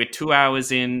 we're 2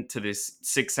 hours into this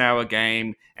 6 hour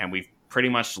game and we've pretty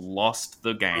much lost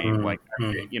the game. Like,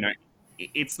 Mm-hmm. you know,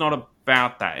 it's not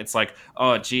about that. It's like,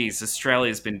 oh, geez,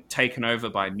 Australia's been taken over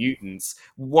by mutants.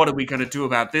 What are we going to do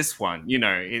about this one?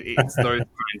 It's those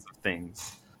kinds of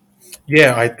things.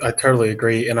 Yeah, I totally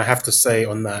agree. And I have to say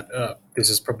on that,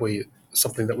 this is probably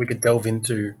something that we could delve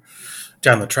into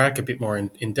down the track a bit more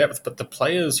in depth. But the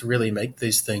players really make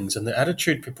these things, and the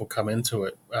attitude people come into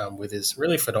it with is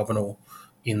really phenomenal.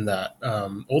 In that,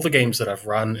 all the games that I've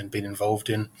run and been involved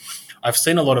in, I've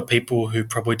seen a lot of people who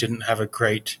probably didn't have a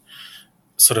great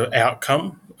sort of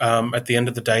outcome at the end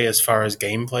of the day as far as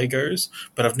gameplay goes.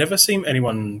 But I've never seen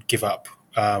anyone give up.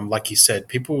 Like you said,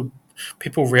 people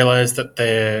realize that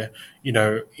they're,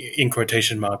 in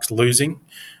quotation marks, losing,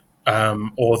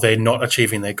 or they're not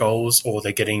achieving their goals, or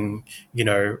they're getting,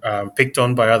 picked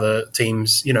on by other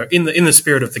teams, in the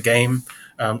spirit of the game,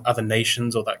 other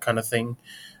nations or that kind of thing.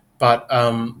 But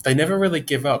they never really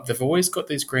give up. They've always got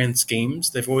these grand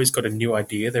schemes. They've always got a new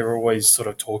idea. They're always sort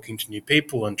of talking to new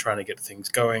people and trying to get things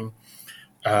going.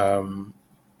 Um,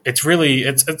 it's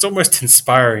almost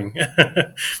inspiring,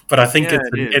 but I think Yeah,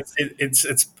 it's it is.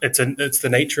 it's the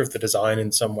nature of the design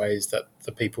in some ways that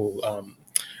the people.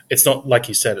 It's not like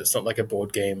you said. It's not like a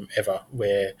board game ever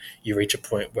where you reach a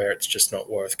point where it's just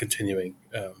not worth continuing,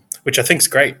 which I think is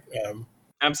great.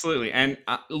 Absolutely. And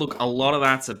look, a lot of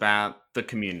that's about the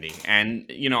community.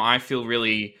 And, I feel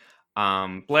really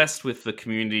blessed with the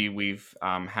community we've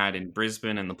had in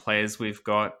Brisbane and the players we've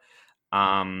got.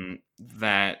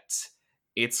 That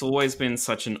it's always been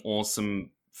such an awesome,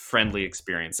 friendly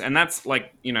experience. And that's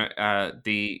like,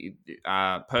 the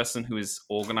person who is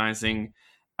organizing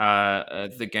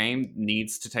the game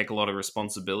needs to take a lot of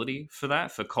responsibility for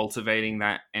that, for cultivating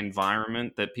that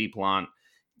environment that people aren't,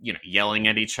 yelling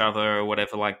at each other or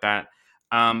whatever like that.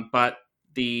 But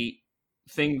the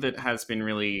thing that has been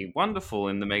really wonderful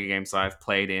in the mega games I've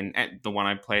played in, and the one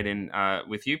I played in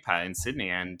with you, Pat, in Sydney,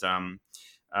 and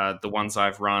the ones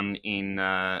I've run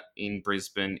in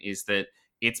Brisbane, is that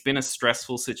it's been a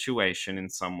stressful situation in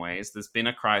some ways. There's been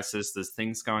a crisis. There's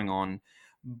things going on,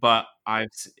 but I've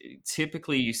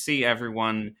typically you see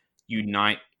everyone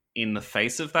unite in the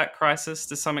face of that crisis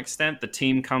to some extent. The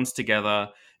team comes together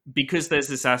because there's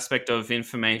this aspect of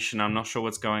information. I'm not sure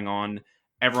what's going on.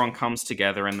 Everyone comes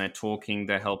together and they're talking.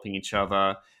 They're helping each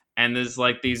other, and there's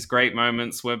like these great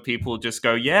moments where people just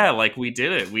go, yeah, like we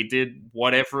did it. We did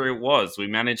whatever it was. We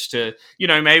managed to,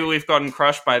 maybe we've gotten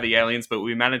crushed by the aliens, but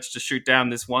we managed to shoot down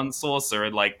this one saucer,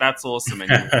 and like that's awesome.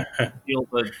 And you feel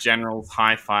the generals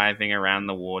high-fiving around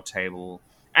the war table.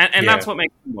 And Yeah. that's what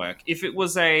makes it work. If it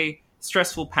was a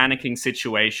stressful, panicking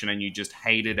situation and you just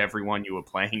hated everyone you were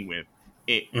playing with,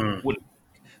 it Mm. wouldn't.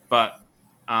 But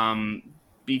um,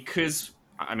 because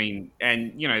I mean,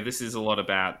 and this is a lot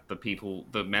about the people,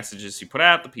 the messages you put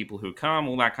out, the people who come,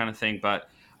 all that kind of thing.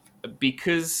 But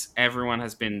because everyone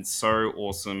has been so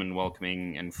awesome and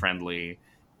welcoming and friendly,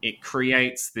 it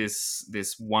creates this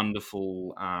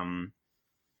wonderful,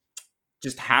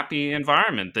 just happy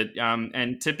environment. That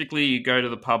and typically you go to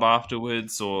the pub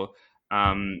afterwards or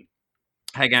um,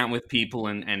 hang out with people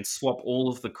and swap all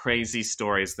of the crazy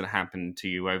stories that happen to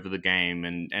you over the game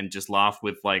and just laugh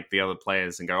with like the other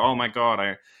players and go, oh my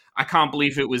god, I can't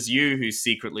believe it was you who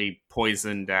secretly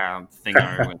poisoned our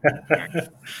thingo and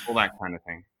all that kind of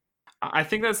thing. I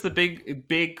think that's the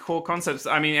big core concepts.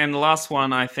 I mean, and the last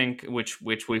one I think, which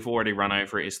we've already run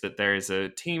over, is that there is a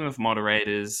team of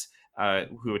moderators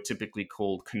who are typically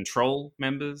called control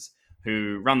members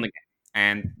who run the game,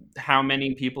 and how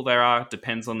many people there are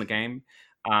depends on the game.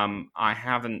 I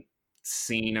haven't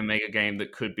seen a mega game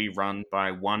that could be run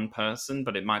by one person,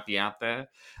 but it might be out there.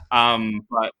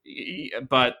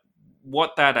 But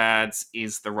what that adds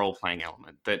is the role playing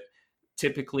element. That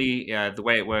typically, the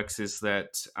way it works is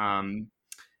that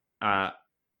uh,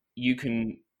 you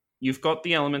can you've got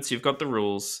the elements, you've got the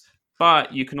rules,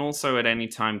 but you can also at any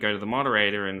time go to the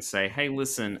moderator and say, "Hey,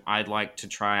 listen, I'd like to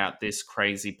try out this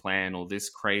crazy plan or this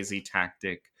crazy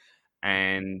tactic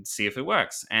and see if it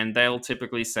works." And they'll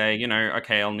typically say,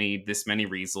 "Okay, I'll need this many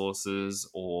resources,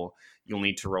 or you'll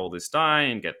need to roll this die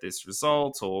and get this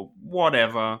result, or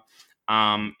whatever."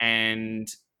 And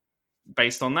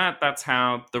based on that, that's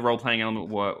how the role playing element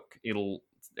will work.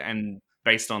 And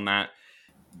based on that,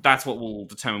 that's what will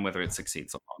determine whether it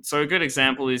succeeds or not. So a good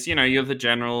example is, you're the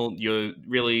general, you're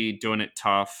really doing it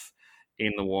tough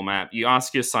in the war map. You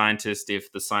ask your scientist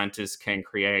if the scientist can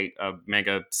create a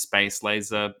mega space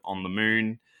laser on the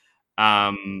moon.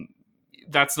 Um,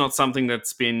 that's not something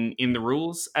that's been in the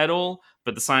rules at all,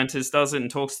 but the scientist does it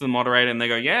and talks to the moderator, and they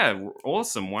go, "Yeah,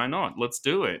 awesome, why not? Let's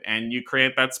do it." And you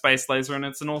create that space laser, and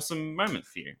it's an awesome moment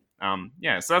for you.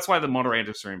 Yeah, so that's why the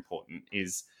moderators are important,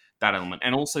 is that element,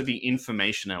 and also the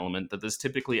information element, that there's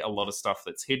typically a lot of stuff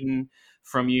that's hidden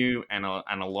from you, and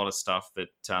a lot of stuff that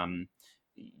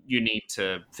you need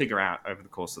to figure out over the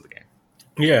course of the game.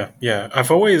 Yeah, yeah.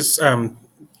 I've always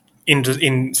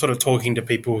in sort of talking to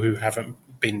people who haven't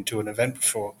been to an event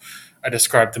before, I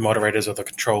describe the moderators or the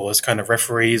controllers kind of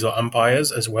referees or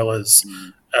umpires, as well as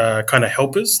Mm, kind of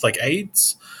helpers like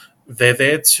aides. They're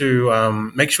there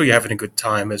to make sure you're having a good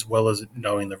time, as well as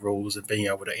knowing the rules and being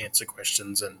able to answer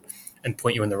questions and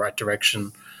point you in the right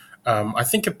direction. I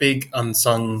think a big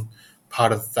unsung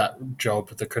part of that job,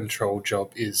 the control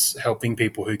job, is helping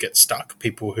people who get stuck,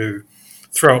 people who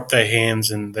throw up their hands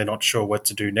and they're not sure what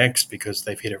to do next because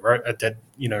they've hit a dead,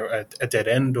 a dead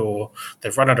end, or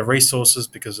they've run out of resources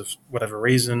because of whatever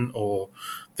reason, or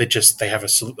they have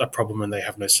a problem and they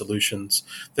have no solutions.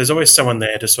 There's always someone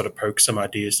there to sort of poke some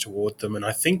ideas toward them, and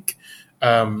I think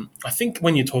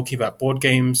when you're talking about board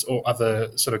games or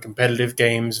other sort of competitive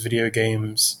games, video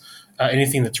games,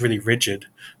 anything that's really rigid,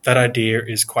 that idea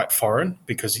is quite foreign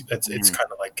because it's mm.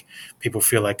 kind of like people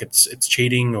feel like it's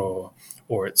cheating or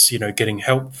it's getting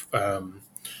help.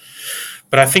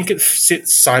 But I think it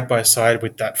sits side by side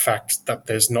with that fact that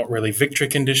there's not really victory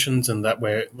conditions, and that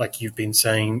we're, like you've been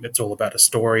saying, it's all about a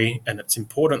story, and it's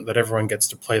important that everyone gets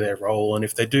to play their role. And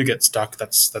if they do get stuck,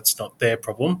 that's not their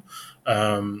problem.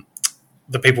 Um,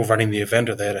 the people running the event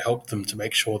are there to help them to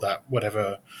make sure that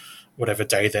whatever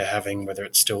day they're having, whether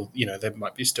it's still, there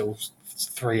might be still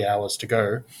 3 hours to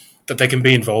go, that they can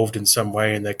be involved in some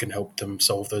way and they can help them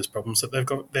solve those problems that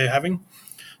they're having.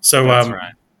 So, That's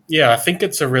right. yeah, I think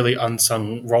it's a really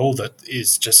unsung role that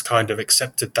is just kind of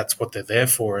accepted. That's what they're there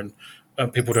for, and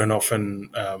people don't often.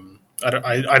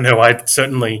 I know I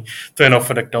certainly don't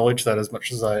often acknowledge that as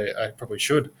much as I probably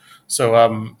should.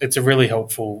 So it's a really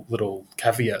helpful little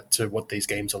caveat to what these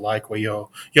games are like, where you're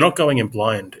not going in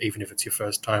blind, even if it's your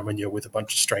first time when you're with a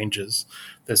bunch of strangers.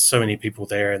 There's so many people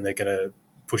there, and they're gonna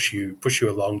push you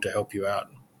along to help you out.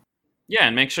 Yeah,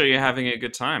 and make sure you're having a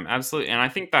good time. Absolutely. And I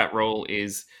think that role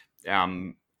is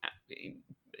um,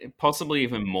 possibly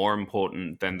even more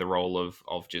important than the role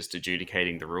of just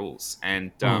adjudicating the rules.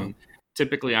 And Mm.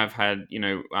 typically, I've had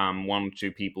one or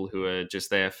two people who are just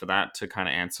there for that, to kind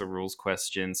of answer rules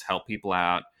questions, help people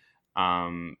out.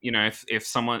 If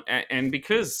someone, and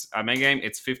because I make a game,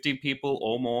 it's 50 people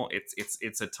or more.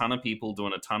 It's a ton of people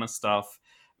doing a ton of stuff,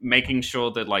 making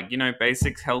sure that, like,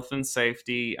 basic health and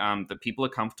safety, that people are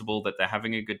comfortable, that they're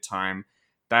having a good time.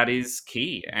 That is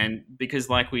key. And because,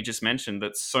 like we just mentioned,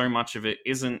 that so much of it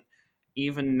isn't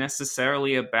even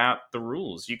necessarily about the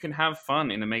rules. You can have fun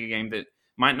in a mega game that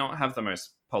might not have the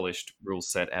most polished rule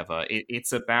set ever.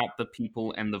 It's about the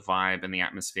people and the vibe and the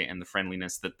atmosphere and the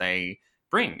friendliness that they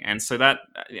bring. And so that,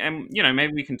 and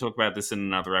maybe we can talk about this in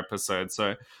another episode.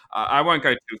 So I won't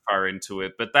go too far into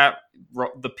it, but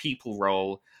the people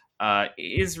role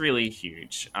is really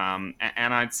huge. And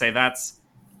I'd say that's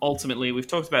ultimately, we've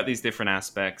talked about these different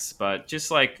aspects, but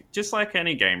just like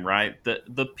any game, right?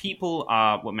 The people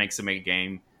are what makes a mega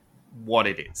game what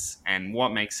it is, and what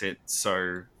makes it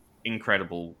so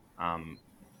incredible,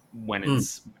 when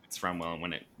Mm. it's run well, and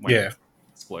when it Yeah,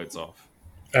 explodes off.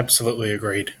 absolutely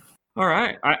agreed. All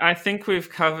right, I think we've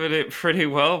covered it pretty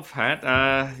well, Pat.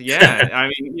 Yeah, I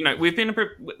mean, we've been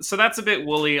so that's a bit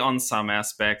woolly on some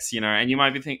aspects, and you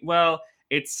might be thinking, well,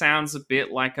 it sounds a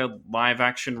bit like a live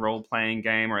action role playing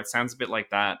game, or it sounds a bit like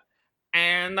that,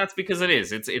 and that's because it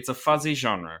is. It's a fuzzy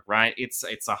genre, right? It's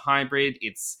a hybrid.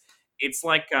 It's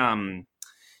like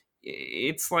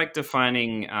it's like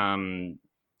defining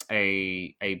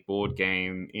a board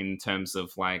game in terms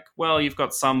of, like, well, you've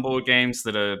got some board games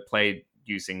that are played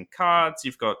using cards,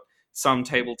 you've got some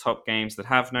tabletop games that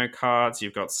have no cards.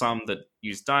 You've got some that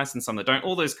use dice and some that don't.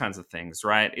 All those kinds of things,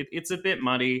 right? It's a bit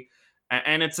muddy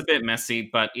and it's a bit messy,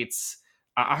 but it's.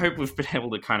 I hope we've been able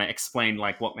to kind of explain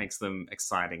like what makes them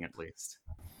exciting at least.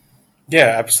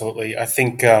 Yeah, absolutely. I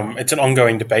think it's an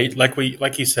ongoing debate. Like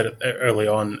you said early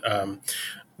on,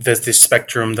 there's this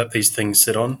spectrum that these things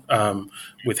sit on,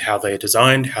 with how they are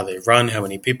designed, how they run, how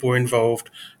many people are involved,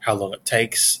 how long it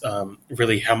takes,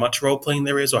 really how much role playing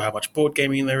there is, or how much board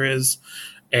gaming there is,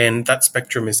 and that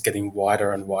spectrum is getting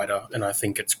wider and wider. And I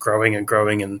think it's growing and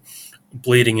growing and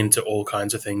bleeding into all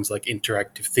kinds of things like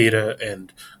interactive theater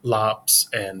and LARPs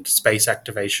and space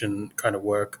activation kind of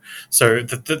work. So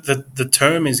the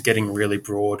term is getting really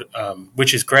broad,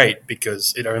 which is great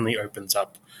because it only opens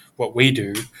up what we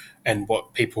do and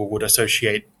what people would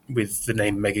associate with the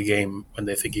name megagame when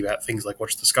they're thinking about things like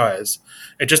Watch the Skies.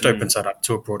 It just Mm. opens that up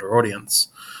to a broader audience.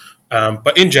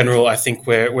 But in general, I think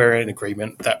we're in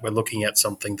agreement that we're looking at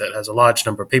something that has a large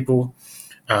number of people.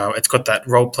 It's got that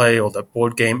role play or the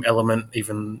board game element,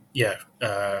 even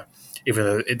though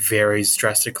it varies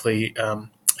drastically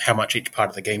how much each part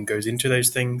of the game goes into those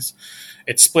things.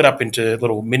 It's split up into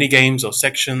little mini games or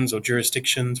sections or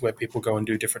jurisdictions where people go and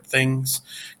do different things.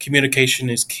 Communication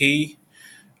is key.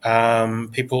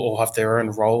 People all have their own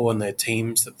role and their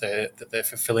teams that they're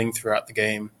fulfilling throughout the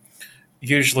game.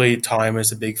 Usually, time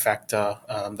is a big factor.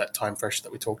 That time pressure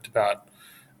that we talked about,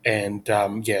 and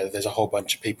there's a whole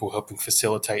bunch of people helping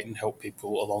facilitate and help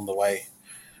people along the way.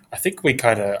 I think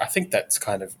that's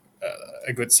kind of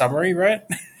a good summary, right?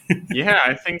 Yeah,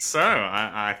 I think so.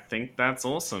 I think that's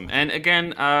awesome. And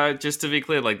again, just to be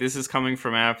clear, like this is coming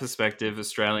from our perspective,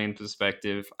 Australian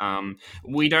perspective.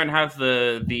 We don't have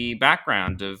the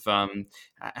background of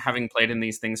having played in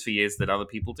these things for years that other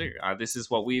people do. This is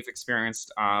what we've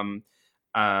experienced from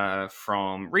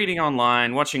reading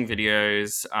online, watching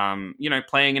videos,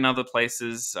 playing in other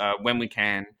places when we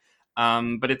can.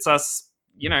 But it's us,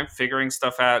 figuring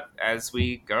stuff out as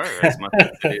we go, as much as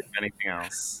it is anything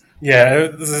else. Yeah,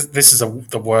 this is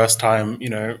the worst time,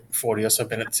 40 or so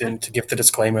minutes in to give the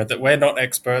disclaimer that we're not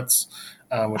experts.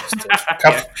 We're just a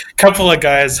Yeah, couple of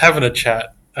guys having a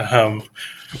chat.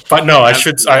 But no, I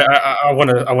should.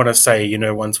 absolutely. I want to say,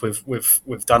 once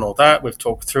we've done all that, we've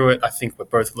talked through it. I think we're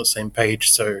both on the same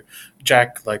page. So,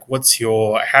 Jack, like,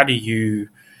 how do you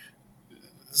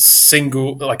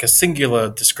like a singular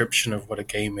description of what a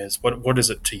game is? What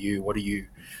is it to you?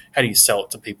 How do you sell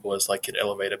it to people as like an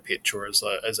elevator pitch or as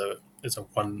a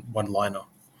one liner?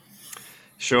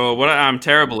 Sure. I'm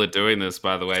terrible at doing this,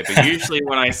 by the way. But usually,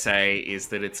 what I say is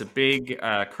that it's a big,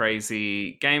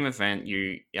 crazy game event.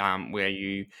 Where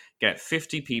you get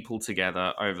 50 people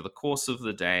together over the course of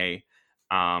the day.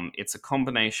 It's a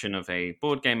combination of a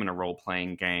board game and a role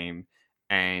playing game.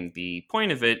 And the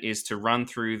point of it is to run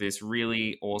through this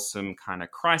really awesome kind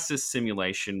of crisis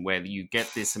simulation where you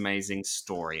get this amazing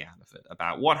story out of it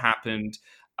about what happened,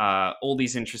 all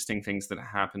these interesting things that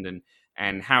happened,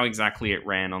 and how exactly it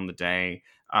ran on the day.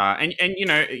 And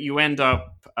you end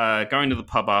up going to the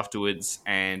pub afterwards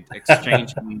and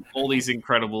exchanging all these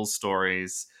incredible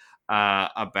stories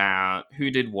about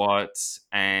who did what.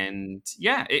 And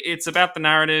yeah, it's about the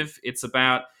narrative, it's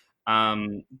about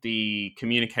the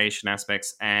communication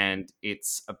aspects, and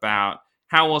it's about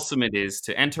how awesome it is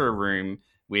to enter a room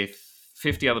with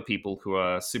 50 other people who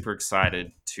are super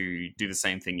excited to do the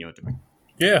same thing you're doing.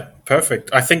 Yeah, perfect.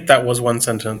 I think that was one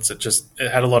sentence. It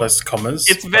had a lot of commas,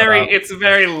 It's a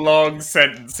very long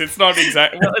sentence. It's not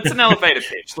exact. Well, it's an elevator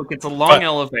pitch. Look, it's a long but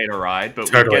elevator ride, but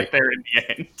we totally. get there in the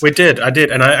end. We did. I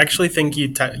did, and I actually think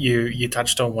you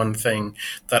touched on one thing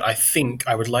that I think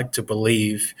I would like to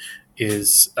believe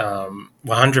is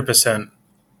 100%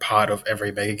 part of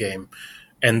every mega game,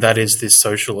 and that is this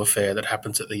social affair that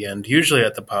happens at the end, usually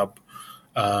at the pub,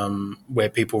 where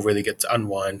people really get to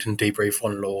unwind and debrief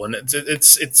on it all. And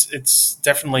it's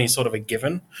definitely sort of a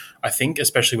given, I think,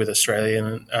 especially with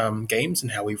Australian games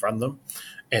and how we run them.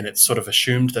 And it's sort of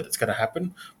assumed that it's going to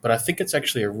happen, but I think it's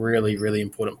actually a really, really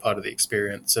important part of the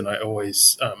experience. And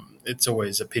it's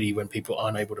always a pity when people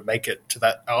aren't able to make it to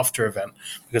that after event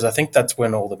because I think that's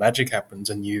when all the magic happens,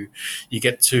 and you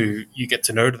get to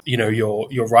know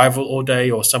your rival all day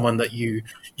or someone that you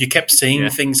kept seeing Yeah.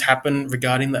 things happen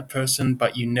regarding that person,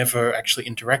 but you never actually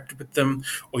interacted with them,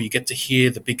 or you get to hear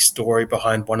the big story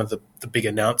behind one of the big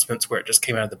announcements where it just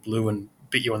came out of the blue and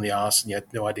bit you on the ass and you had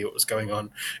no idea what was going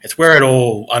on. It's where it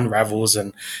all unravels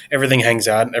and everything hangs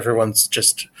out and everyone's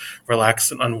just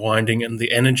relaxed and unwinding, and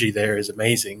the energy there is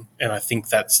amazing. And I think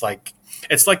it's like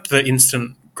the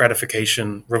instant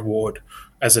gratification reward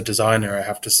as a designer, I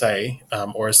have to say,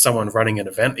 or as someone running an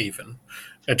event, even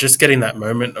just getting that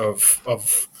moment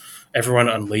of everyone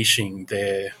unleashing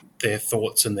their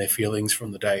thoughts and their feelings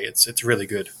from the day. It's really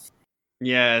good.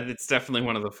 Yeah, it's definitely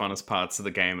one of the funnest parts of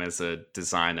the game as a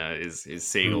designer is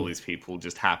seeing all Mm. these people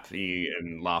just happy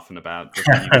and laughing about the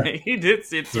thing you made.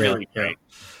 It's Yeah, really yeah. great.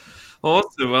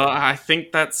 Awesome. Well, I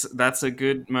think that's a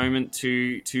good moment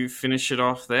to finish it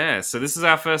off there. So this is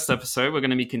our first episode. We're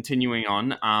going to be continuing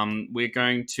on. We're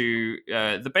going to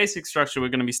the basic structure we're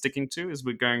going to be sticking to is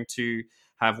we're going to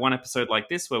have one episode like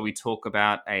this where we talk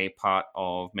about a part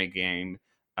of mega game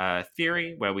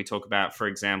theory, where we talk about, for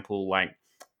example, like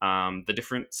the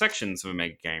different sections of a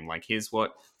mega game. Like here's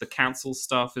what the council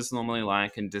stuff is normally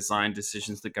like, and design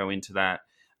decisions that go into that.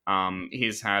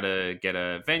 Here's how to get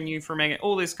a venue for Mega,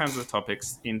 all these kinds of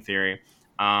topics in theory.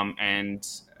 And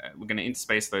we're going to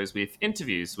interspace those with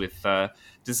interviews with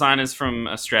designers from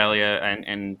Australia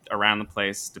and around the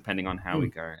place, depending on how we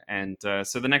Mm. go. And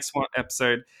so the next one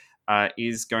episode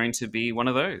is going to be one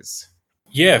of those.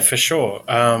 Yeah, for sure.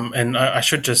 And I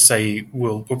should just say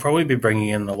we'll probably be bringing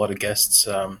in a lot of guests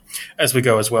as we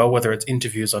go as well, whether it's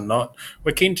interviews or not.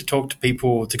 We're keen to talk to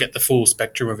people to get the full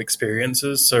spectrum of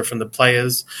experiences. So from the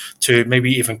players to maybe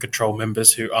even control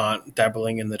members who aren't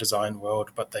dabbling in the design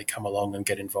world, but they come along and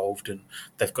get involved and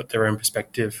they've got their own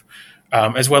perspective,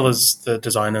 as well as the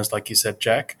designers, like you said,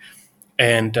 Jack.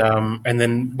 And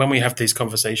then when we have these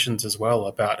conversations as well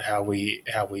about how we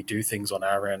do things on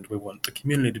our end, we want the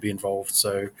community to be involved.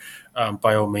 So,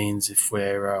 by all means, if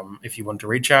you want to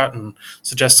reach out and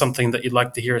suggest something that you'd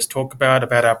like to hear us talk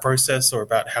about our process or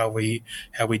about how we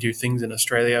do things in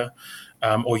Australia,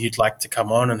 or you'd like to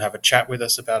come on and have a chat with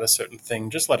us about a certain thing,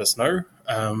 just let us know.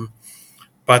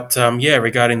 But yeah,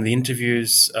 regarding the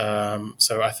interviews,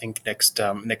 so I think next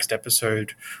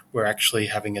episode we're actually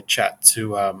having a chat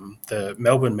to the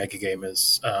Melbourne Mega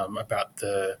Gamers about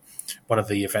the one of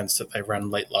the events that they ran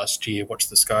late last year, Watch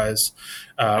the Skies,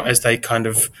 as they kind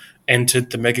of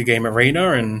entered the Mega Game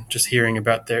arena and just hearing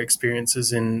about their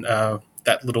experiences in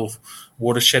that little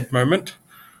watershed moment.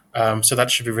 So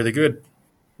that should be really good.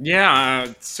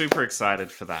 Yeah, super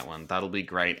excited for that one. That'll be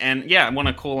great. And yeah, I want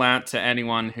to call out to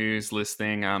anyone who's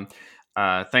listening.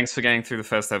 Thanks for getting through the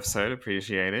first episode.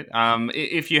 Appreciate it.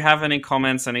 If you have any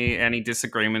comments, any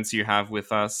disagreements you have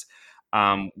with us,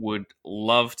 would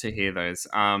love to hear those.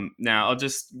 Now, I'll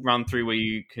just run through where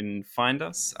you can find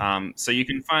us. So you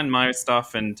can find my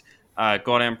stuff, and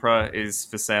God Emperor is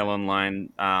for sale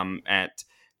online at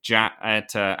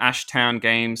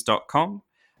ashtowngames.com.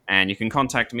 And you can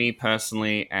contact me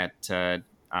personally at the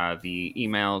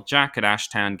email jack at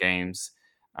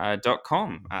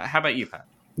ashtowngames.com. How about you, Pat?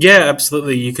 Yeah,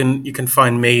 absolutely. You can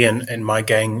find me and my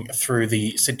gang through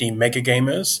the Sydney Mega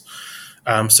Gamers.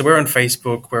 So we're on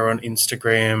Facebook, we're on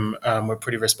Instagram, we're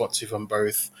pretty responsive on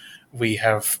both. We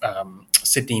have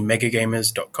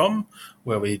sydneymegagamers.com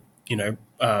where we,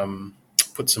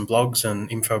 put some blogs and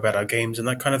info about our games and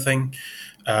that kind of thing.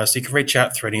 So you can reach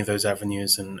out through any of those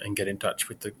avenues and get in touch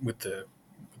with the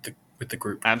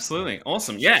group. Absolutely,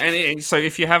 awesome. Yeah, and so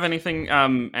if you have anything,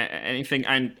 and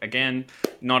again,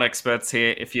 not experts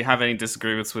here. If you have any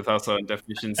disagreements with us on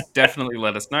definitions, definitely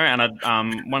let us know. And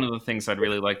one of the things I'd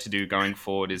really like to do going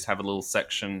forward is have a little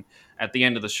section at the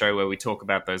end of the show where we talk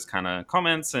about those kind of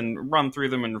comments and run through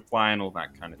them and reply and all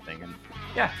that kind of thing. And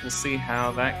yeah, we'll see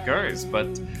how that goes.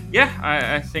 But yeah,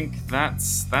 I think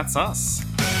that's us.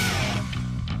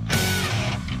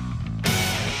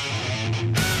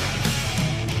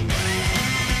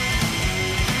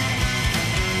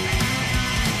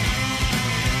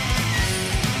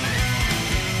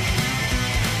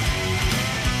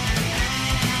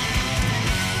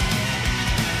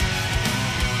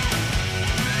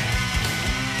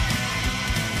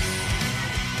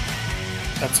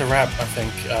 That's a wrap. I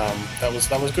think that was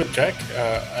good, Jack.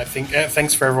 I think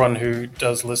thanks for everyone who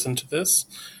does listen to this.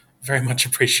 Very much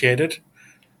appreciated.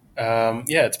 Yeah,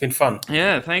 it's been fun.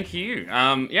 Yeah, thank you.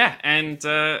 Yeah, and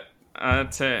to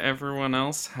everyone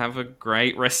else, have a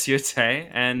great rest of your day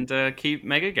and keep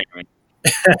mega gaming.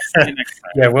 See you next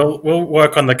Yeah, we'll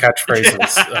work on the time.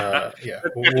 catchphrases. Yeah,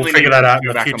 we'll Definitely figure need that to out in go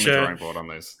the back on the future. drawing board on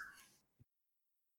those.